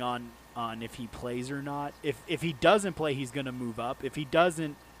depending on if he plays or not. If he doesn't play, he's going to move up. If he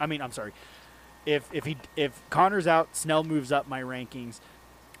doesn't, If Conner's out, Snell moves up my rankings.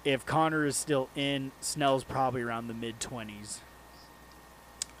 if Connor is still in, Snell's probably around the mid-20s.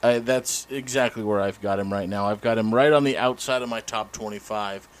 That's exactly where I've got him right now. I've got him right on the outside of my top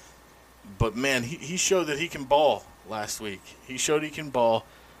 25. But, man, he showed that he can ball last week. He showed he can ball.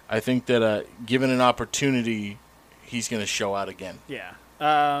 I think that given an opportunity, he's going to show out again. Yeah.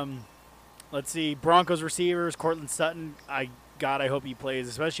 Let's see. Broncos receivers, Cortland Sutton. I hope he plays,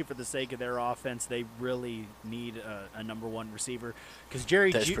 especially for the sake of their offense. They really need a number one receiver.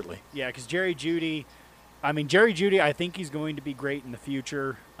 Desperately. Because Jerry Jeudy, I think he's going to be great in the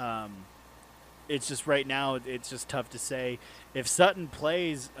future. It's just right now, it's just tough to say. If Sutton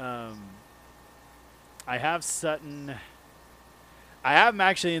plays, I have Sutton. I have him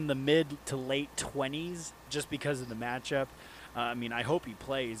actually in the mid to late 20s just because of the matchup. I hope he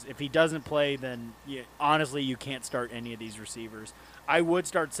plays. If he doesn't play, then honestly, you can't start any of these receivers. I would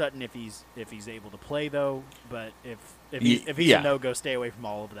start Sutton if he's able to play, though. But if he's a no-go, stay away from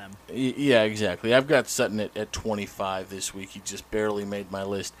all of them. Yeah, exactly. I've got Sutton at 25 this week. He just barely made my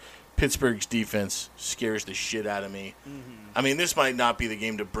list. Pittsburgh's defense scares the shit out of me. Mm-hmm. This might not be the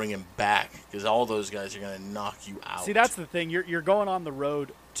game to bring him back because all those guys are going to knock you out. See, that's the thing. You're going on the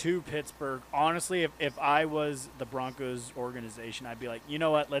road to Pittsburgh. Honestly, if I was the Broncos organization, I'd be like, you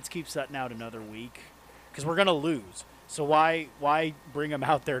know what? Let's keep Sutton out another week because we're going to lose. So why bring him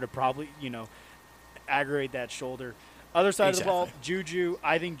out there to probably, aggravate that shoulder? Other side of the ball, Juju.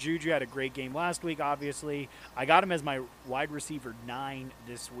 I think Juju had a great game last week, obviously. I got him as my wide receiver 9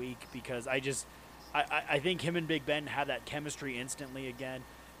 this week because I think him and Big Ben had that chemistry instantly again.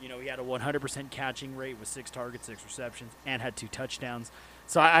 He had a 100% catching rate with 6 targets, 6 receptions, and had 2 touchdowns.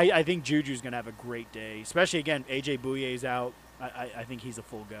 So I think Juju's going to have a great day, especially, again, A.J. Bouye's out. I think he's a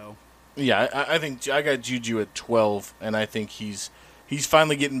full go. Yeah, I think I got Juju at 12, and I think he's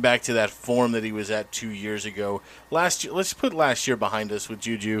finally getting back to that form that he was at 2 years ago. Last year, let's put last year behind us with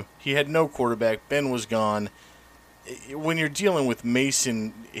Juju. He had no quarterback. Ben was gone. When you're dealing with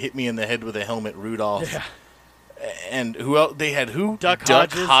Mason, hit me in the head with a helmet, Rudolph. Yeah. And who else? They had who? Duck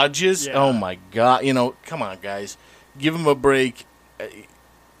Hodges. Yeah. Oh, my God. Come on, guys. Give him a break.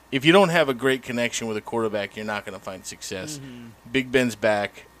 If you don't have a great connection with a quarterback, you're not going to find success. Mm-hmm. Big Ben's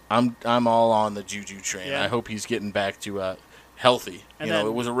back. I'm all on the Juju train. Yeah. I hope he's getting back to healthy. And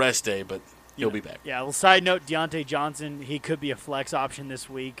It was a rest day, but he'll be back. Yeah, well, side note, Deontay Johnson, he could be a flex option this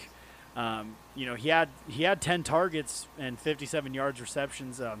week. He had 10 targets and 57 yards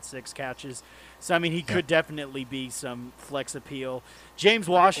receptions on 6 catches. So, he could definitely be some flex appeal. James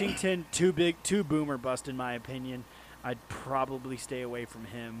Washington, too boomer bust in my opinion. I'd probably stay away from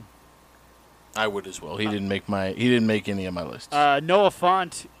him. I would as well. He didn't make any of my lists. Noah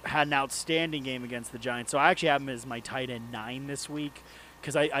Fant had an outstanding game against the Giants, so I actually have him as my tight end 9 this week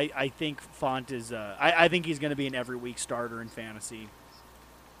because I think Fant is I think he's going to be an every week starter in fantasy.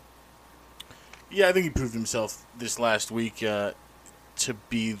 Yeah, I think he proved himself this last week to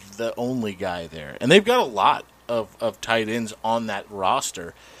be the only guy there, and they've got a lot of tight ends on that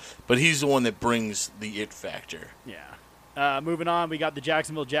roster, but he's the one that brings the it factor. Yeah. Moving on, we got the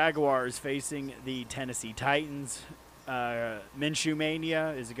Jacksonville Jaguars facing the Tennessee Titans. Minshew Mania,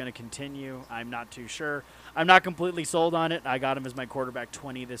 is it going to continue? I'm not too sure. I'm not completely sold on it. I got him as my quarterback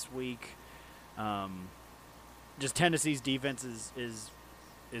 20 this week. Just Tennessee's defense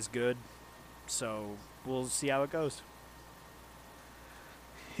is good, so we'll see how it goes.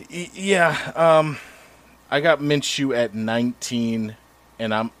 Yeah, I got Minshew at 19,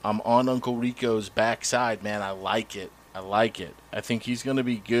 and I'm on Uncle Rico's backside, man. I like it. I think he's going to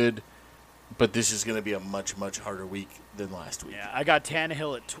be good, but this is going to be a much, much harder week than last week. Yeah, I got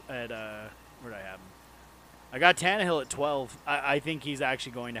Tannehill at where did I have him? I got Tannehill at 12. I think he's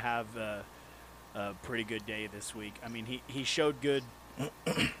actually going to have a pretty good day this week. He showed good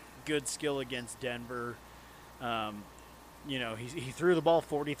skill against Denver. He threw the ball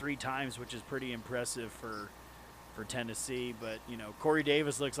 43 times, which is pretty impressive for Tennessee. But, Corey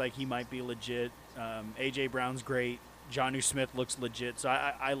Davis looks like he might be legit. A.J. Brown's great. Jonnu Smith looks legit. So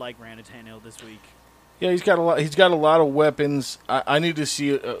I like Brandon Tannehill this week. Yeah, he's got a lot. He's got a lot of weapons. I need to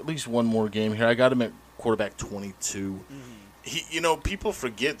see at least one more game here. I got him at quarterback 22. Mm-hmm. People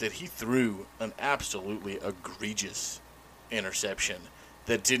forget that he threw an absolutely egregious interception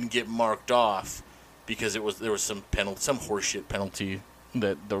that didn't get marked off because there was some horseshit penalty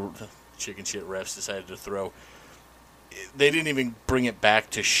that the chicken shit refs decided to throw. They didn't even bring it back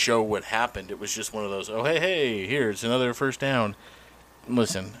to show what happened. It was just one of those, oh, hey, here's another first down.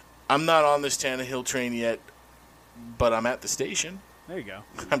 Listen, I'm not on this Tannehill train yet, but I'm at the station. There you go.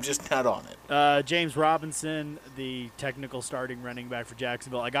 I'm just not on it. James Robinson, the technical starting running back for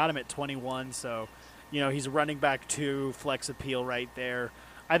Jacksonville. I got him at 21, so, he's a running back 2, flex appeal right there.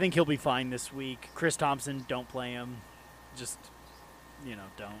 I think he'll be fine this week. Chris Thompson, don't play him. Just,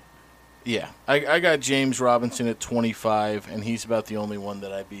 don't. Yeah, I got James Robinson at 25, and he's about the only one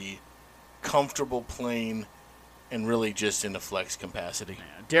that I'd be comfortable playing and really just in a flex capacity. Yeah.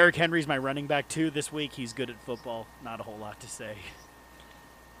 Derrick Henry's my running back, too, this week. He's good at football. Not a whole lot to say.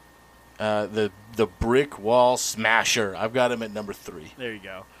 The brick wall smasher. I've got him at number 3. There you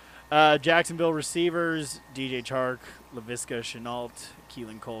go. Jacksonville receivers, DJ Chark, Laviska Shenault,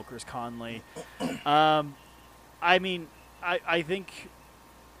 Keelan Cole, Chris Conley. I think,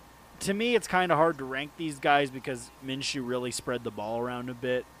 to me, it's kind of hard to rank these guys because Minshew really spread the ball around a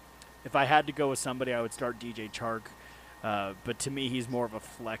bit. If I had to go with somebody, I would start DJ Chark. But to me, he's more of a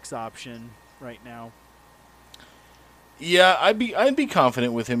flex option right now. Yeah, I'd be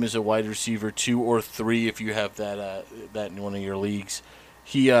confident with him as a wide receiver 2 or 3 if you have that in one of your leagues.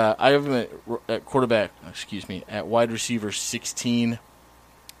 I have him at quarterback. At wide receiver 16.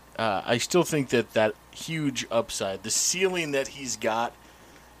 I still think that huge upside, the ceiling that he's got,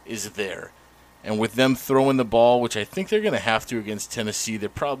 is there. And with them throwing the ball, which I think they're going to have to against Tennessee, they're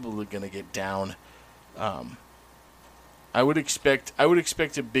probably going to get down. I would expect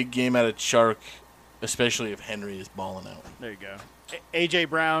a big game out of Chark, especially if Henry is balling out. There you go. A.J.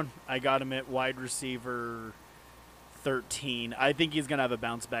 Brown, I got him at wide receiver 13. I think he's going to have a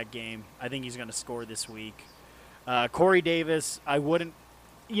bounce-back game. I think he's going to score this week. Corey Davis, I wouldn't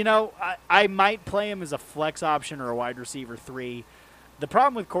 – I might play him as a flex option or a wide receiver 3. The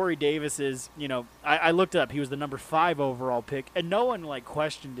problem with Corey Davis is, I looked up. He was the number 5 overall pick, and no one,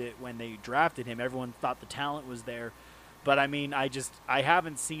 questioned it when they drafted him. Everyone thought the talent was there. But, I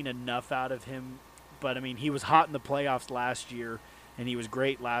haven't seen enough out of him. But, he was hot in the playoffs last year, and he was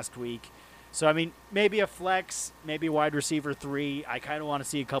great last week. So, maybe a flex, maybe a wide receiver 3. I kind of want to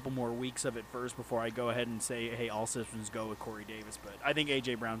see a couple more weeks of it first before I go ahead and say, hey, all systems go with Corey Davis. But I think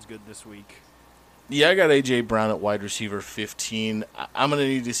A.J. Brown's good this week. Yeah, I got A.J. Brown at wide receiver 15. I'm going to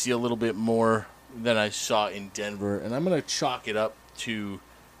need to see a little bit more than I saw in Denver, and I'm going to chalk it up to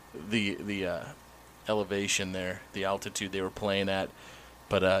the elevation there, the altitude they were playing at.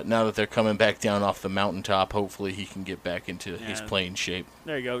 But now that they're coming back down off the mountaintop, hopefully he can get back into his playing shape.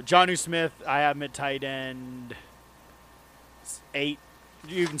 There you go. Jonnu Smith, I have him at tight end 8.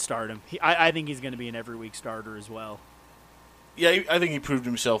 You can start him. I think he's going to be an every week starter as well. Yeah, I think he proved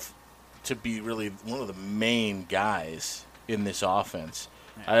himself to be really one of the main guys in this offense.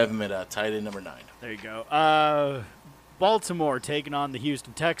 I have him at tight end number 9. There you go. Baltimore taking on the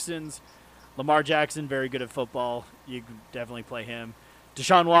Houston Texans. Lamar Jackson, very good at football. You can definitely play him.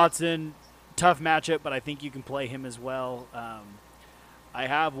 Deshaun Watson, tough matchup, but I think you can play him as well. I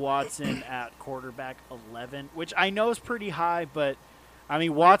have Watson at quarterback 11, which I know is pretty high, but,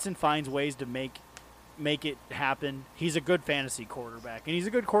 Watson finds ways to make it happen. He's a good fantasy quarterback, and he's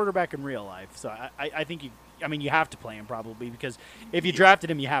a good quarterback in real life. So I think you have to play him probably because if you drafted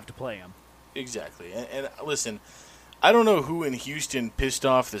him, you have to play him. Exactly. And listen, I don't know who in Houston pissed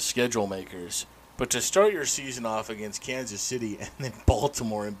off the schedule makers, but to start your season off against Kansas City and then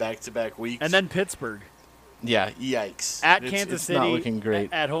Baltimore in back-to-back weeks. And then Pittsburgh. Yeah, yikes. At Kansas City, not looking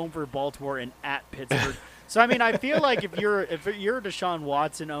great. At home for Baltimore, and at Pittsburgh. So, I feel like if you're a Deshaun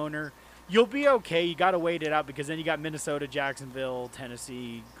Watson owner, you'll be okay. You got to wait it out because then you got Minnesota, Jacksonville,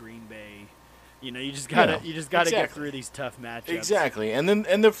 Tennessee, Green Bay. You just got to get through these tough matchups. Exactly. And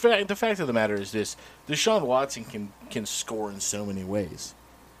the fact of the matter is this: Deshaun Watson can score in so many ways.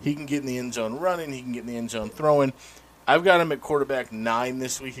 He can get in the end zone running. He can get in the end zone throwing. I've got him at quarterback 9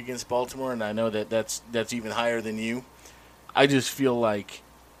 this week against Baltimore, and I know that's even higher than you. I just feel like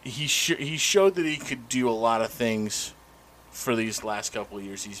he showed that he could do a lot of things for these last couple of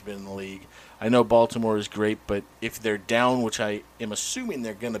years he's been in the league. I know Baltimore is great, but if they're down, which I am assuming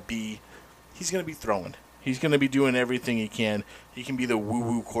they're going to be, he's going to be throwing. He's going to be doing everything he can. He can be the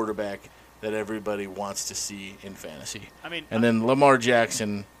woo-woo quarterback that everybody wants to see in fantasy. And then Lamar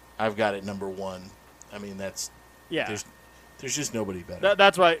Jackson, I've got it number 1. There's just nobody better.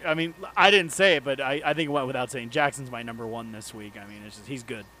 That's why. I didn't say it, but I think it went without saying. Jackson's my number 1 this week. He's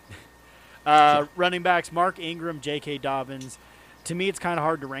good. Running backs: Mark Ingram, J.K. Dobbins. To me, it's kind of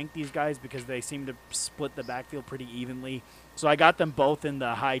hard to rank these guys because they seem to split the backfield pretty evenly. So I got them both in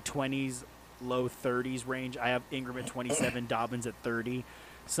the high 20s, low 30s range. I have Ingram at 27, Dobbins at 30.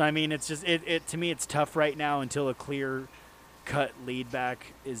 So it's just to me it's tough right now until a clear cut lead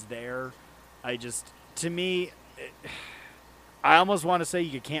back is there. I almost want to say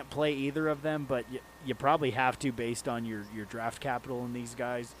you can't play either of them, but you probably have to based on your draft capital in these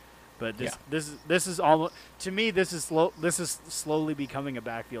guys. But this is almost, to me, this is slowly becoming a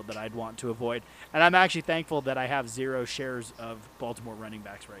backfield that I'd want to avoid. And I'm actually thankful that I have 0 shares of Baltimore running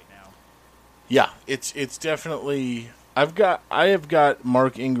backs right now. Yeah, it's definitely. I have got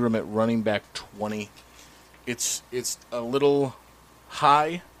Mark Ingram at running back 20. It's a little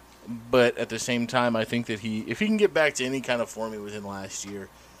high, but at the same time, I think that if he can get back to any kind of form he was in last year,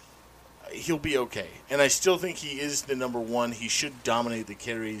 he'll be okay. And I still think he is the number one. He should dominate the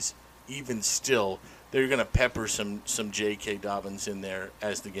carries. Even still, they're going to pepper some J.K. Dobbins in there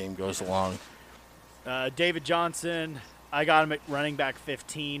as the game goes along. David Johnson, I got him at running back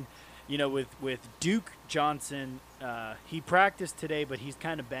 15. You know, with Duke Johnson, he practiced today, but he's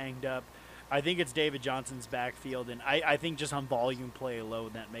kind of banged up. I think it's David Johnson's backfield, and I think just on volume play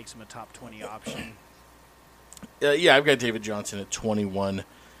alone, that makes him a top 20 option. Yeah, I've got David Johnson at 21.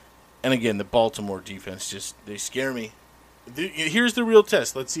 And again, the Baltimore defense they scare me. Here's the real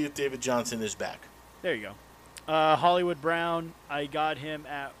test. Let's see if David Johnson is back. There you go. Hollywood Brown, I got him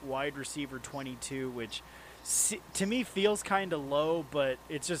at wide receiver 22, which to me feels kind of low, but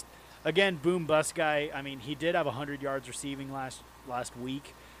it's just, again, boom bust guy. I mean, he did have 100 yards receiving last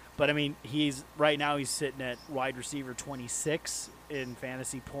week, but I mean, right now he's sitting at wide receiver 26 in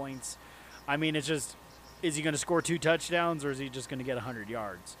fantasy points. I mean, it's just, is he going to score 2 touchdowns or is he just going to get 100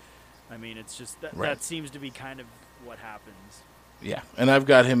 yards? I mean, it's just that seems to be kind of what happens. Yeah, and I've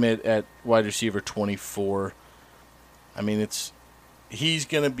got him at wide receiver 24. I mean, he's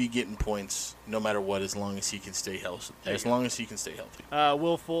going to be getting points no matter what, as long as he can stay healthy.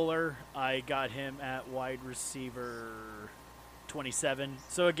 Will Fuller, I got him at wide receiver 27.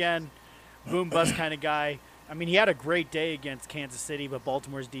 So again, boom bust kind of guy. I mean, he had a great day against Kansas City, but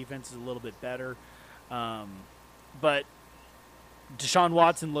Baltimore's defense is a little bit better. But Deshaun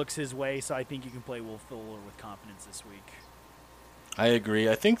Watson looks his way, so I think you can play Will Fuller with confidence this week. I agree.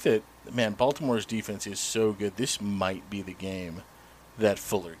 I think that, man, Baltimore's defense is so good. This might be the game that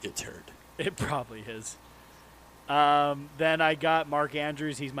Fuller gets hurt. It probably is. Then I got Mark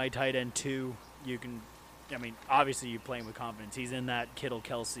Andrews. He's my tight end 2. Obviously you play him with confidence. He's in that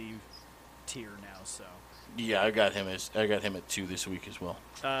Kittle-Kelsey tier now, so. Yeah, I got him at 2 this week as well.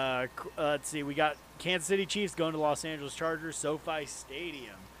 Let's see. We got Kansas City Chiefs going to Los Angeles Chargers, SoFi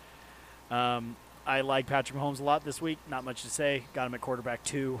Stadium. I like Patrick Mahomes a lot this week. Not much to say. Got him at quarterback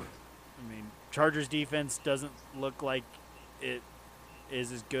 2. I mean, Chargers defense doesn't look like it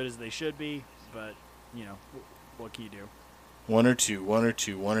is as good as they should be, but, you know, what can you do? One or two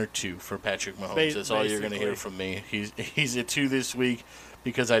for Patrick Mahomes. That's all you're going to hear from me. He's at 2 this week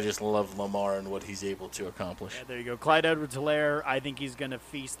because I just love Lamar and what he's able to accomplish. Yeah, there you go. Clyde Edwards-Helaire, I think he's going to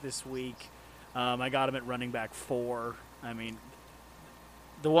feast this week. I got him at running back 4. I mean,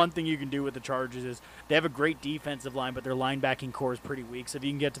 the one thing you can do with the Chargers is they have a great defensive line, but their linebacking core is pretty weak. So if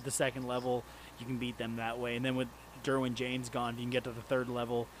you can get to the second level, you can beat them that way. And then with Derwin James gone, if you can get to the third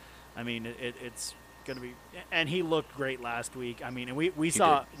level, I mean, it's going to be – and he looked great last week. I mean, and we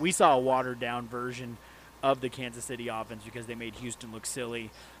saw a watered-down version of the Kansas City offense because they made Houston look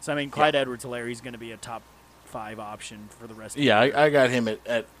silly. So, I mean, Clyde Edwards-Helaire, he's going to be a top 5 option for the rest of the year. Yeah, I got him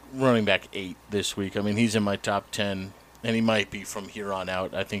at running back 8 this week. I mean, he's in my top 10. And he might be from here on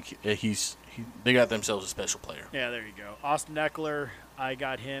out. I think they got themselves a special player. Yeah, there you go. Austin Eckler, I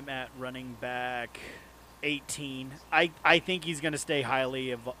got him at running back 18. I think he's going to stay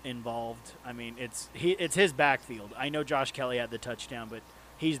highly involved. I mean, it's his backfield. I know Josh Kelly had the touchdown, but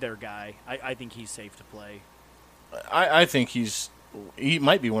he's their guy. I think he's safe to play. I think he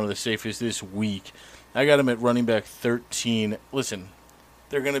might be one of the safest this week. I got him at running back 13. Listen,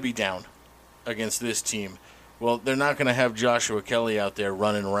 they're going to be down against this team. Well, they're not going to have Joshua Kelly out there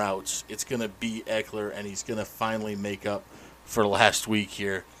running routes. It's going to be Eckler, and he's going to finally make up for last week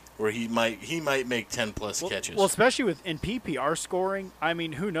here, where he might make 10-plus catches. Well, especially in PPR scoring, I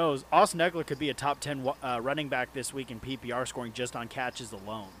mean, who knows? Austin Eckler could be a top 10 running back this week in PPR scoring just on catches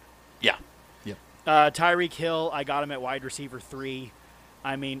alone. Yeah. Tyreek Hill, I got him at wide receiver 3.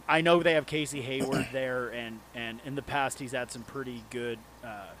 I mean, I know they have Casey Hayward there, and in the past he's had some pretty good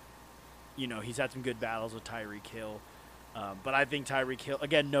he's had some good battles with Tyreek Hill. But I think Tyreek Hill,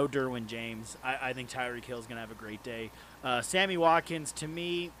 again, no Derwin James. I think Tyreek Hill is going to have a great day. Sammy Watkins, to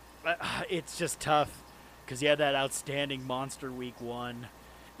me, it's just tough because he had that outstanding monster week 1.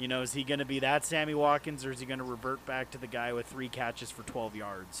 You know, is he going to be that Sammy Watkins, or is he going to revert back to the guy with 3 catches for 12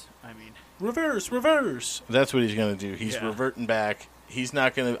 yards? I mean, reverse. That's what he's going to do. He's reverting back. He's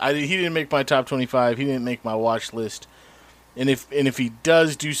not going to. He didn't make my top 25. He didn't make my watch list. And if he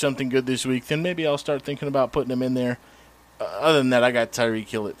does do something good this week, then maybe I'll start thinking about putting him in there. Other than that, I got Tyreek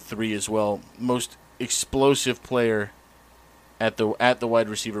Hill at 3 as well. Most explosive player at the wide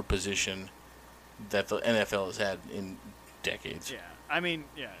receiver position that the NFL has had in decades. Yeah, I mean,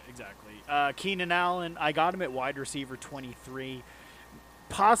 yeah, exactly. Keenan Allen, I got him at wide receiver 23,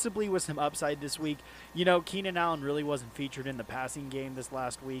 possibly with some upside this week. You know, Keenan Allen really wasn't featured in the passing game this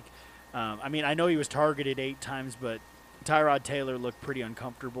last week. I mean, I know he was targeted 8 times, but Tyrod Taylor looked pretty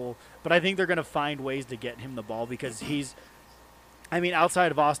uncomfortable. But I think they're going to find ways to get him the ball because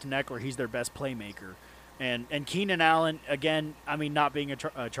outside of Austin Eckler, he's their best playmaker. And Keenan Allen, again, I mean, not being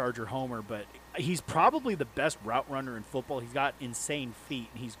a Charger homer, but he's probably the best route runner in football. He's got insane feet,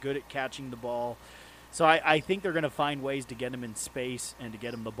 and he's good at catching the ball. So I think they're going to find ways to get him in space and to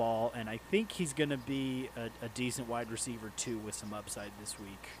get him the ball, and I think he's going to be a decent wide receiver, too, with some upside this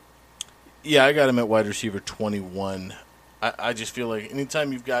week. Yeah, I got him at wide receiver 21. I just feel like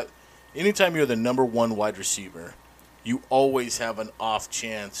anytime you're the number 1 wide receiver, you always have an off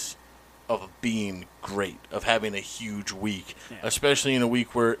chance of being great, of having a huge week, especially in a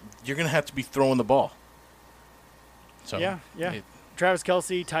week where you're going to have to be throwing the ball. So yeah. Travis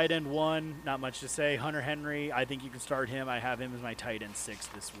Kelce, tight end 1, not much to say. Hunter Henry, I think you can start him. I have him as my tight end 6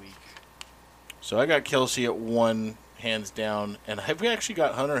 this week. So I got Kelce at 1, hands down, and I've actually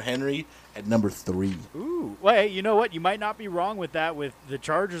got Hunter Henry at number 3. Ooh, well, hey, you know what? You might not be wrong with that. With the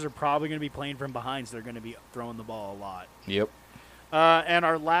Chargers are probably going to be playing from behind, so they're going to be throwing the ball a lot. Yep. And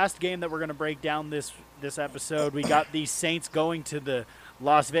our last game that we're going to break down this episode, we got the Saints going to the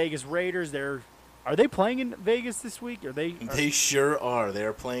Las Vegas Raiders. Are they playing in Vegas this week? They sure are.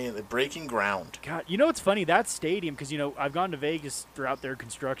 They're playing. They're breaking ground. God, you know what's funny? That stadium, because I've gone to Vegas throughout their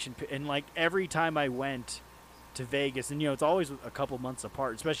construction, and like every time I went to Vegas, and it's always a couple months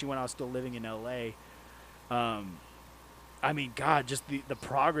apart, especially when I was still living in LA. I mean, God, just the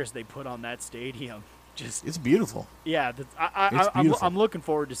progress they put on that stadium. It's beautiful. Yeah, I'm looking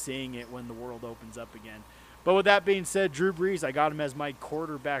forward to seeing it when the world opens up again. But with that being said, Drew Brees, I got him as my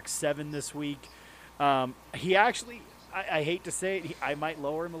quarterback 7 this week. He actually, I hate to say it, I might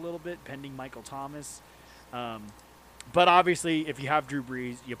lower him a little bit pending Michael Thomas. But obviously, if you have Drew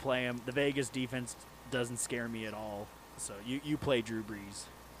Brees, you play him. The Vegas defense doesn't scare me at all. So you play Drew Brees.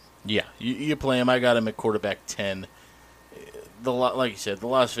 Yeah, you play him. I got him at quarterback 10. Like you said, the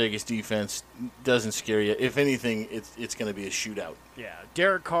Las Vegas defense doesn't scare you. If anything, it's going to be a shootout. Yeah,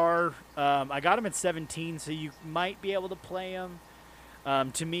 Derek Carr, I got him at 17, so you might be able to play him.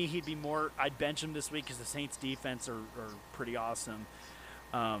 To me, he'd be more – I'd bench him this week because the Saints' defense are pretty awesome.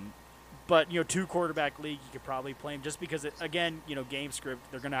 But, 2-quarterback league, you could probably play him just because, again, game script,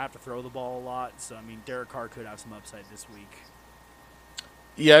 they're going to have to throw the ball a lot. So, I mean, Derek Carr could have some upside this week.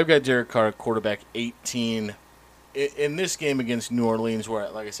 Yeah, I've got Derek Carr at quarterback 18. In this game against New Orleans, where,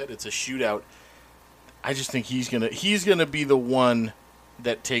 like I said, it's a shootout, I just think he's gonna be the one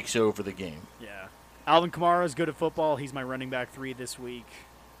that takes over the game. Yeah. Alvin Kamara is good at football. He's my running back 3 this week.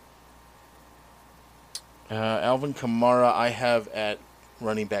 Alvin Kamara, I have at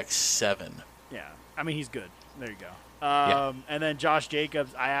running back 7. Yeah. I mean, he's good. There you go. Yeah. And then Josh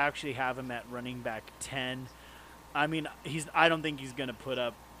Jacobs, I actually have him at running back 10. I mean, I don't think he's going to put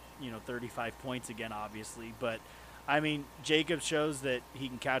up, 35 points again, obviously. But, I mean, Jacobs shows that he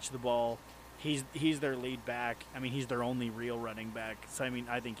can catch the ball. He's their lead back. I mean, he's their only real running back. So, I mean,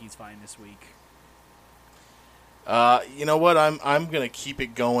 I think he's fine this week. You know what? I'm going to keep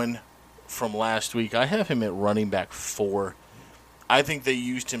it going from last week. I have him at running back 4. I think they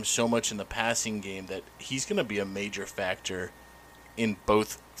used him so much in the passing game that he's going to be a major factor in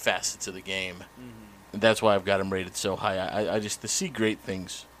both facets of the game. Mm-hmm. And that's why I've got him rated so high. I just see great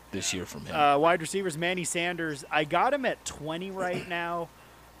things this year from him. Wide receivers, Manny Sanders. I got him at 20 right now.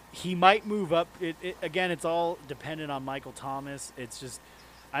 He might move up. Again, it's all dependent on Michael Thomas. It's just,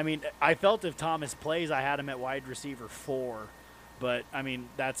 I mean, I felt if Thomas plays, I had him at wide receiver 4. But, I mean,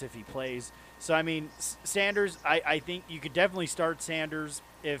 that's if he plays. So, I mean, Sanders, I think you could definitely start Sanders.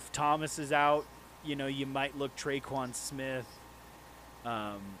 If Thomas is out, you might look Traquan Smith.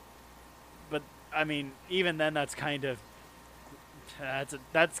 But, I mean, even then, that's kind of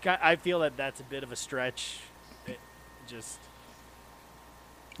I feel that that's a bit of a stretch.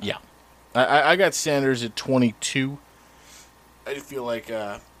 Yeah. I got Sanders at 22. I feel like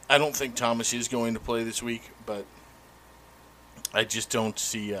I don't think Thomas is going to play this week, but I just don't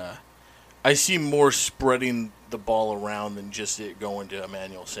see I see more spreading the ball around than just it going to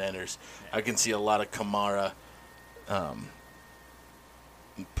Emmanuel Sanders. Yeah. I can see a lot of Kamara.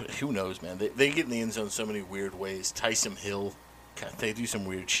 Who knows, man? They get in the end zone so many weird ways. Taysom Hill, God, they do some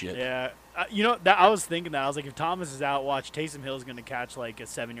weird shit. Yeah. I was thinking that. I was like, if Thomas is out, watch, Taysom Hill is going to catch like a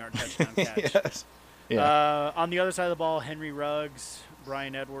 7-yard touchdown catch. Yes. Yeah. On the other side of the ball, Henry Ruggs,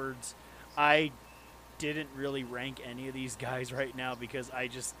 Bryan Edwards. I didn't really rank any of these guys right now because I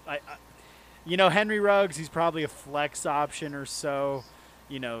Henry Ruggs, he's probably a flex option or so.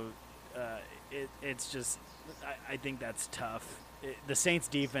 It's just I think that's tough. The Saints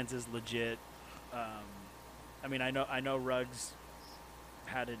defense is legit. I know Ruggs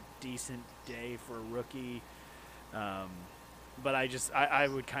had a decent day for a rookie, but I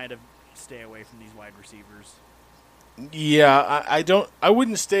would kind of stay away from these wide receivers. Yeah, I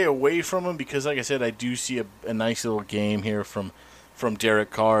wouldn't stay away from him because, like I said, I do see a nice little game here from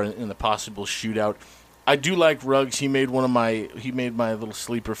Derek Carr in the possible shootout. I do like Ruggs. He made my little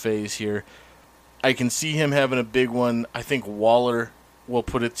sleeper phase here. I can see him having a big one. I think Waller will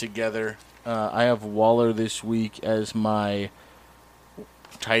put it together. I have Waller this week as my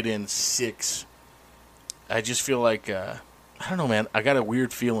tight end 6. I just feel like I don't know, man. I got a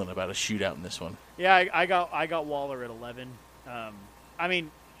weird feeling about a shootout in this one. Yeah, I got Waller at 11. The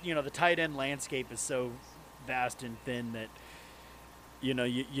tight end landscape is so vast and thin that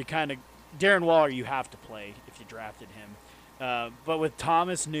you kind of Darren Waller you have to play if you drafted him. But with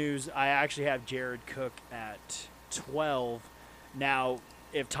Thomas news, I actually have Jared Cook at 12. Now,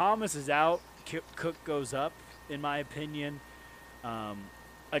 if Thomas is out, Cook goes up, in my opinion.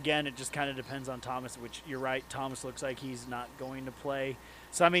 Again, it just kind of depends on Thomas, which you're right. Thomas looks like he's not going to play.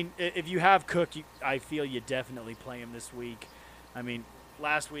 So, if you have Cook, I feel you definitely play him this week.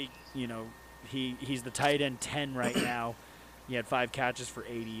 Last week, he's the tight end 10 right now. He had 5 catches for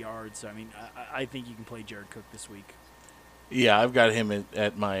 80 yards. So, I think you can play Jared Cook this week. Yeah, I've got him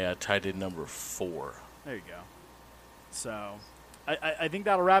at my tight end number 4. There you go. So, I think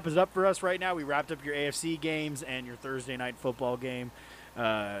that'll wrap it up for us right now. We wrapped up your AFC games and your Thursday night football game.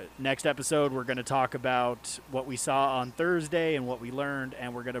 Next episode, we're going to talk about what we saw on Thursday and what we learned,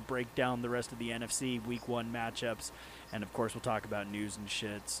 and we're going to break down the rest of the NFC Week 1 matchups. And, of course, we'll talk about news and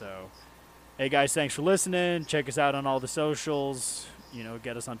shit. So, hey, guys, thanks for listening. Check us out on all the socials.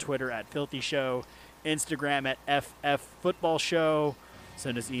 Get us on Twitter at Filthy Show, Instagram at FF Football Show.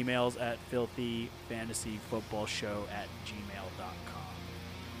 Send us emails at filthyfantasyfootballshow@gmail.com.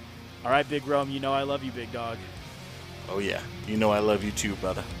 All right, Big Rome, I love you, big dog. Oh, yeah. I love you too,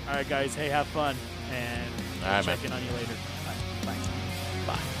 brother. All right, guys. Hey, have fun, and I'll check in on you later.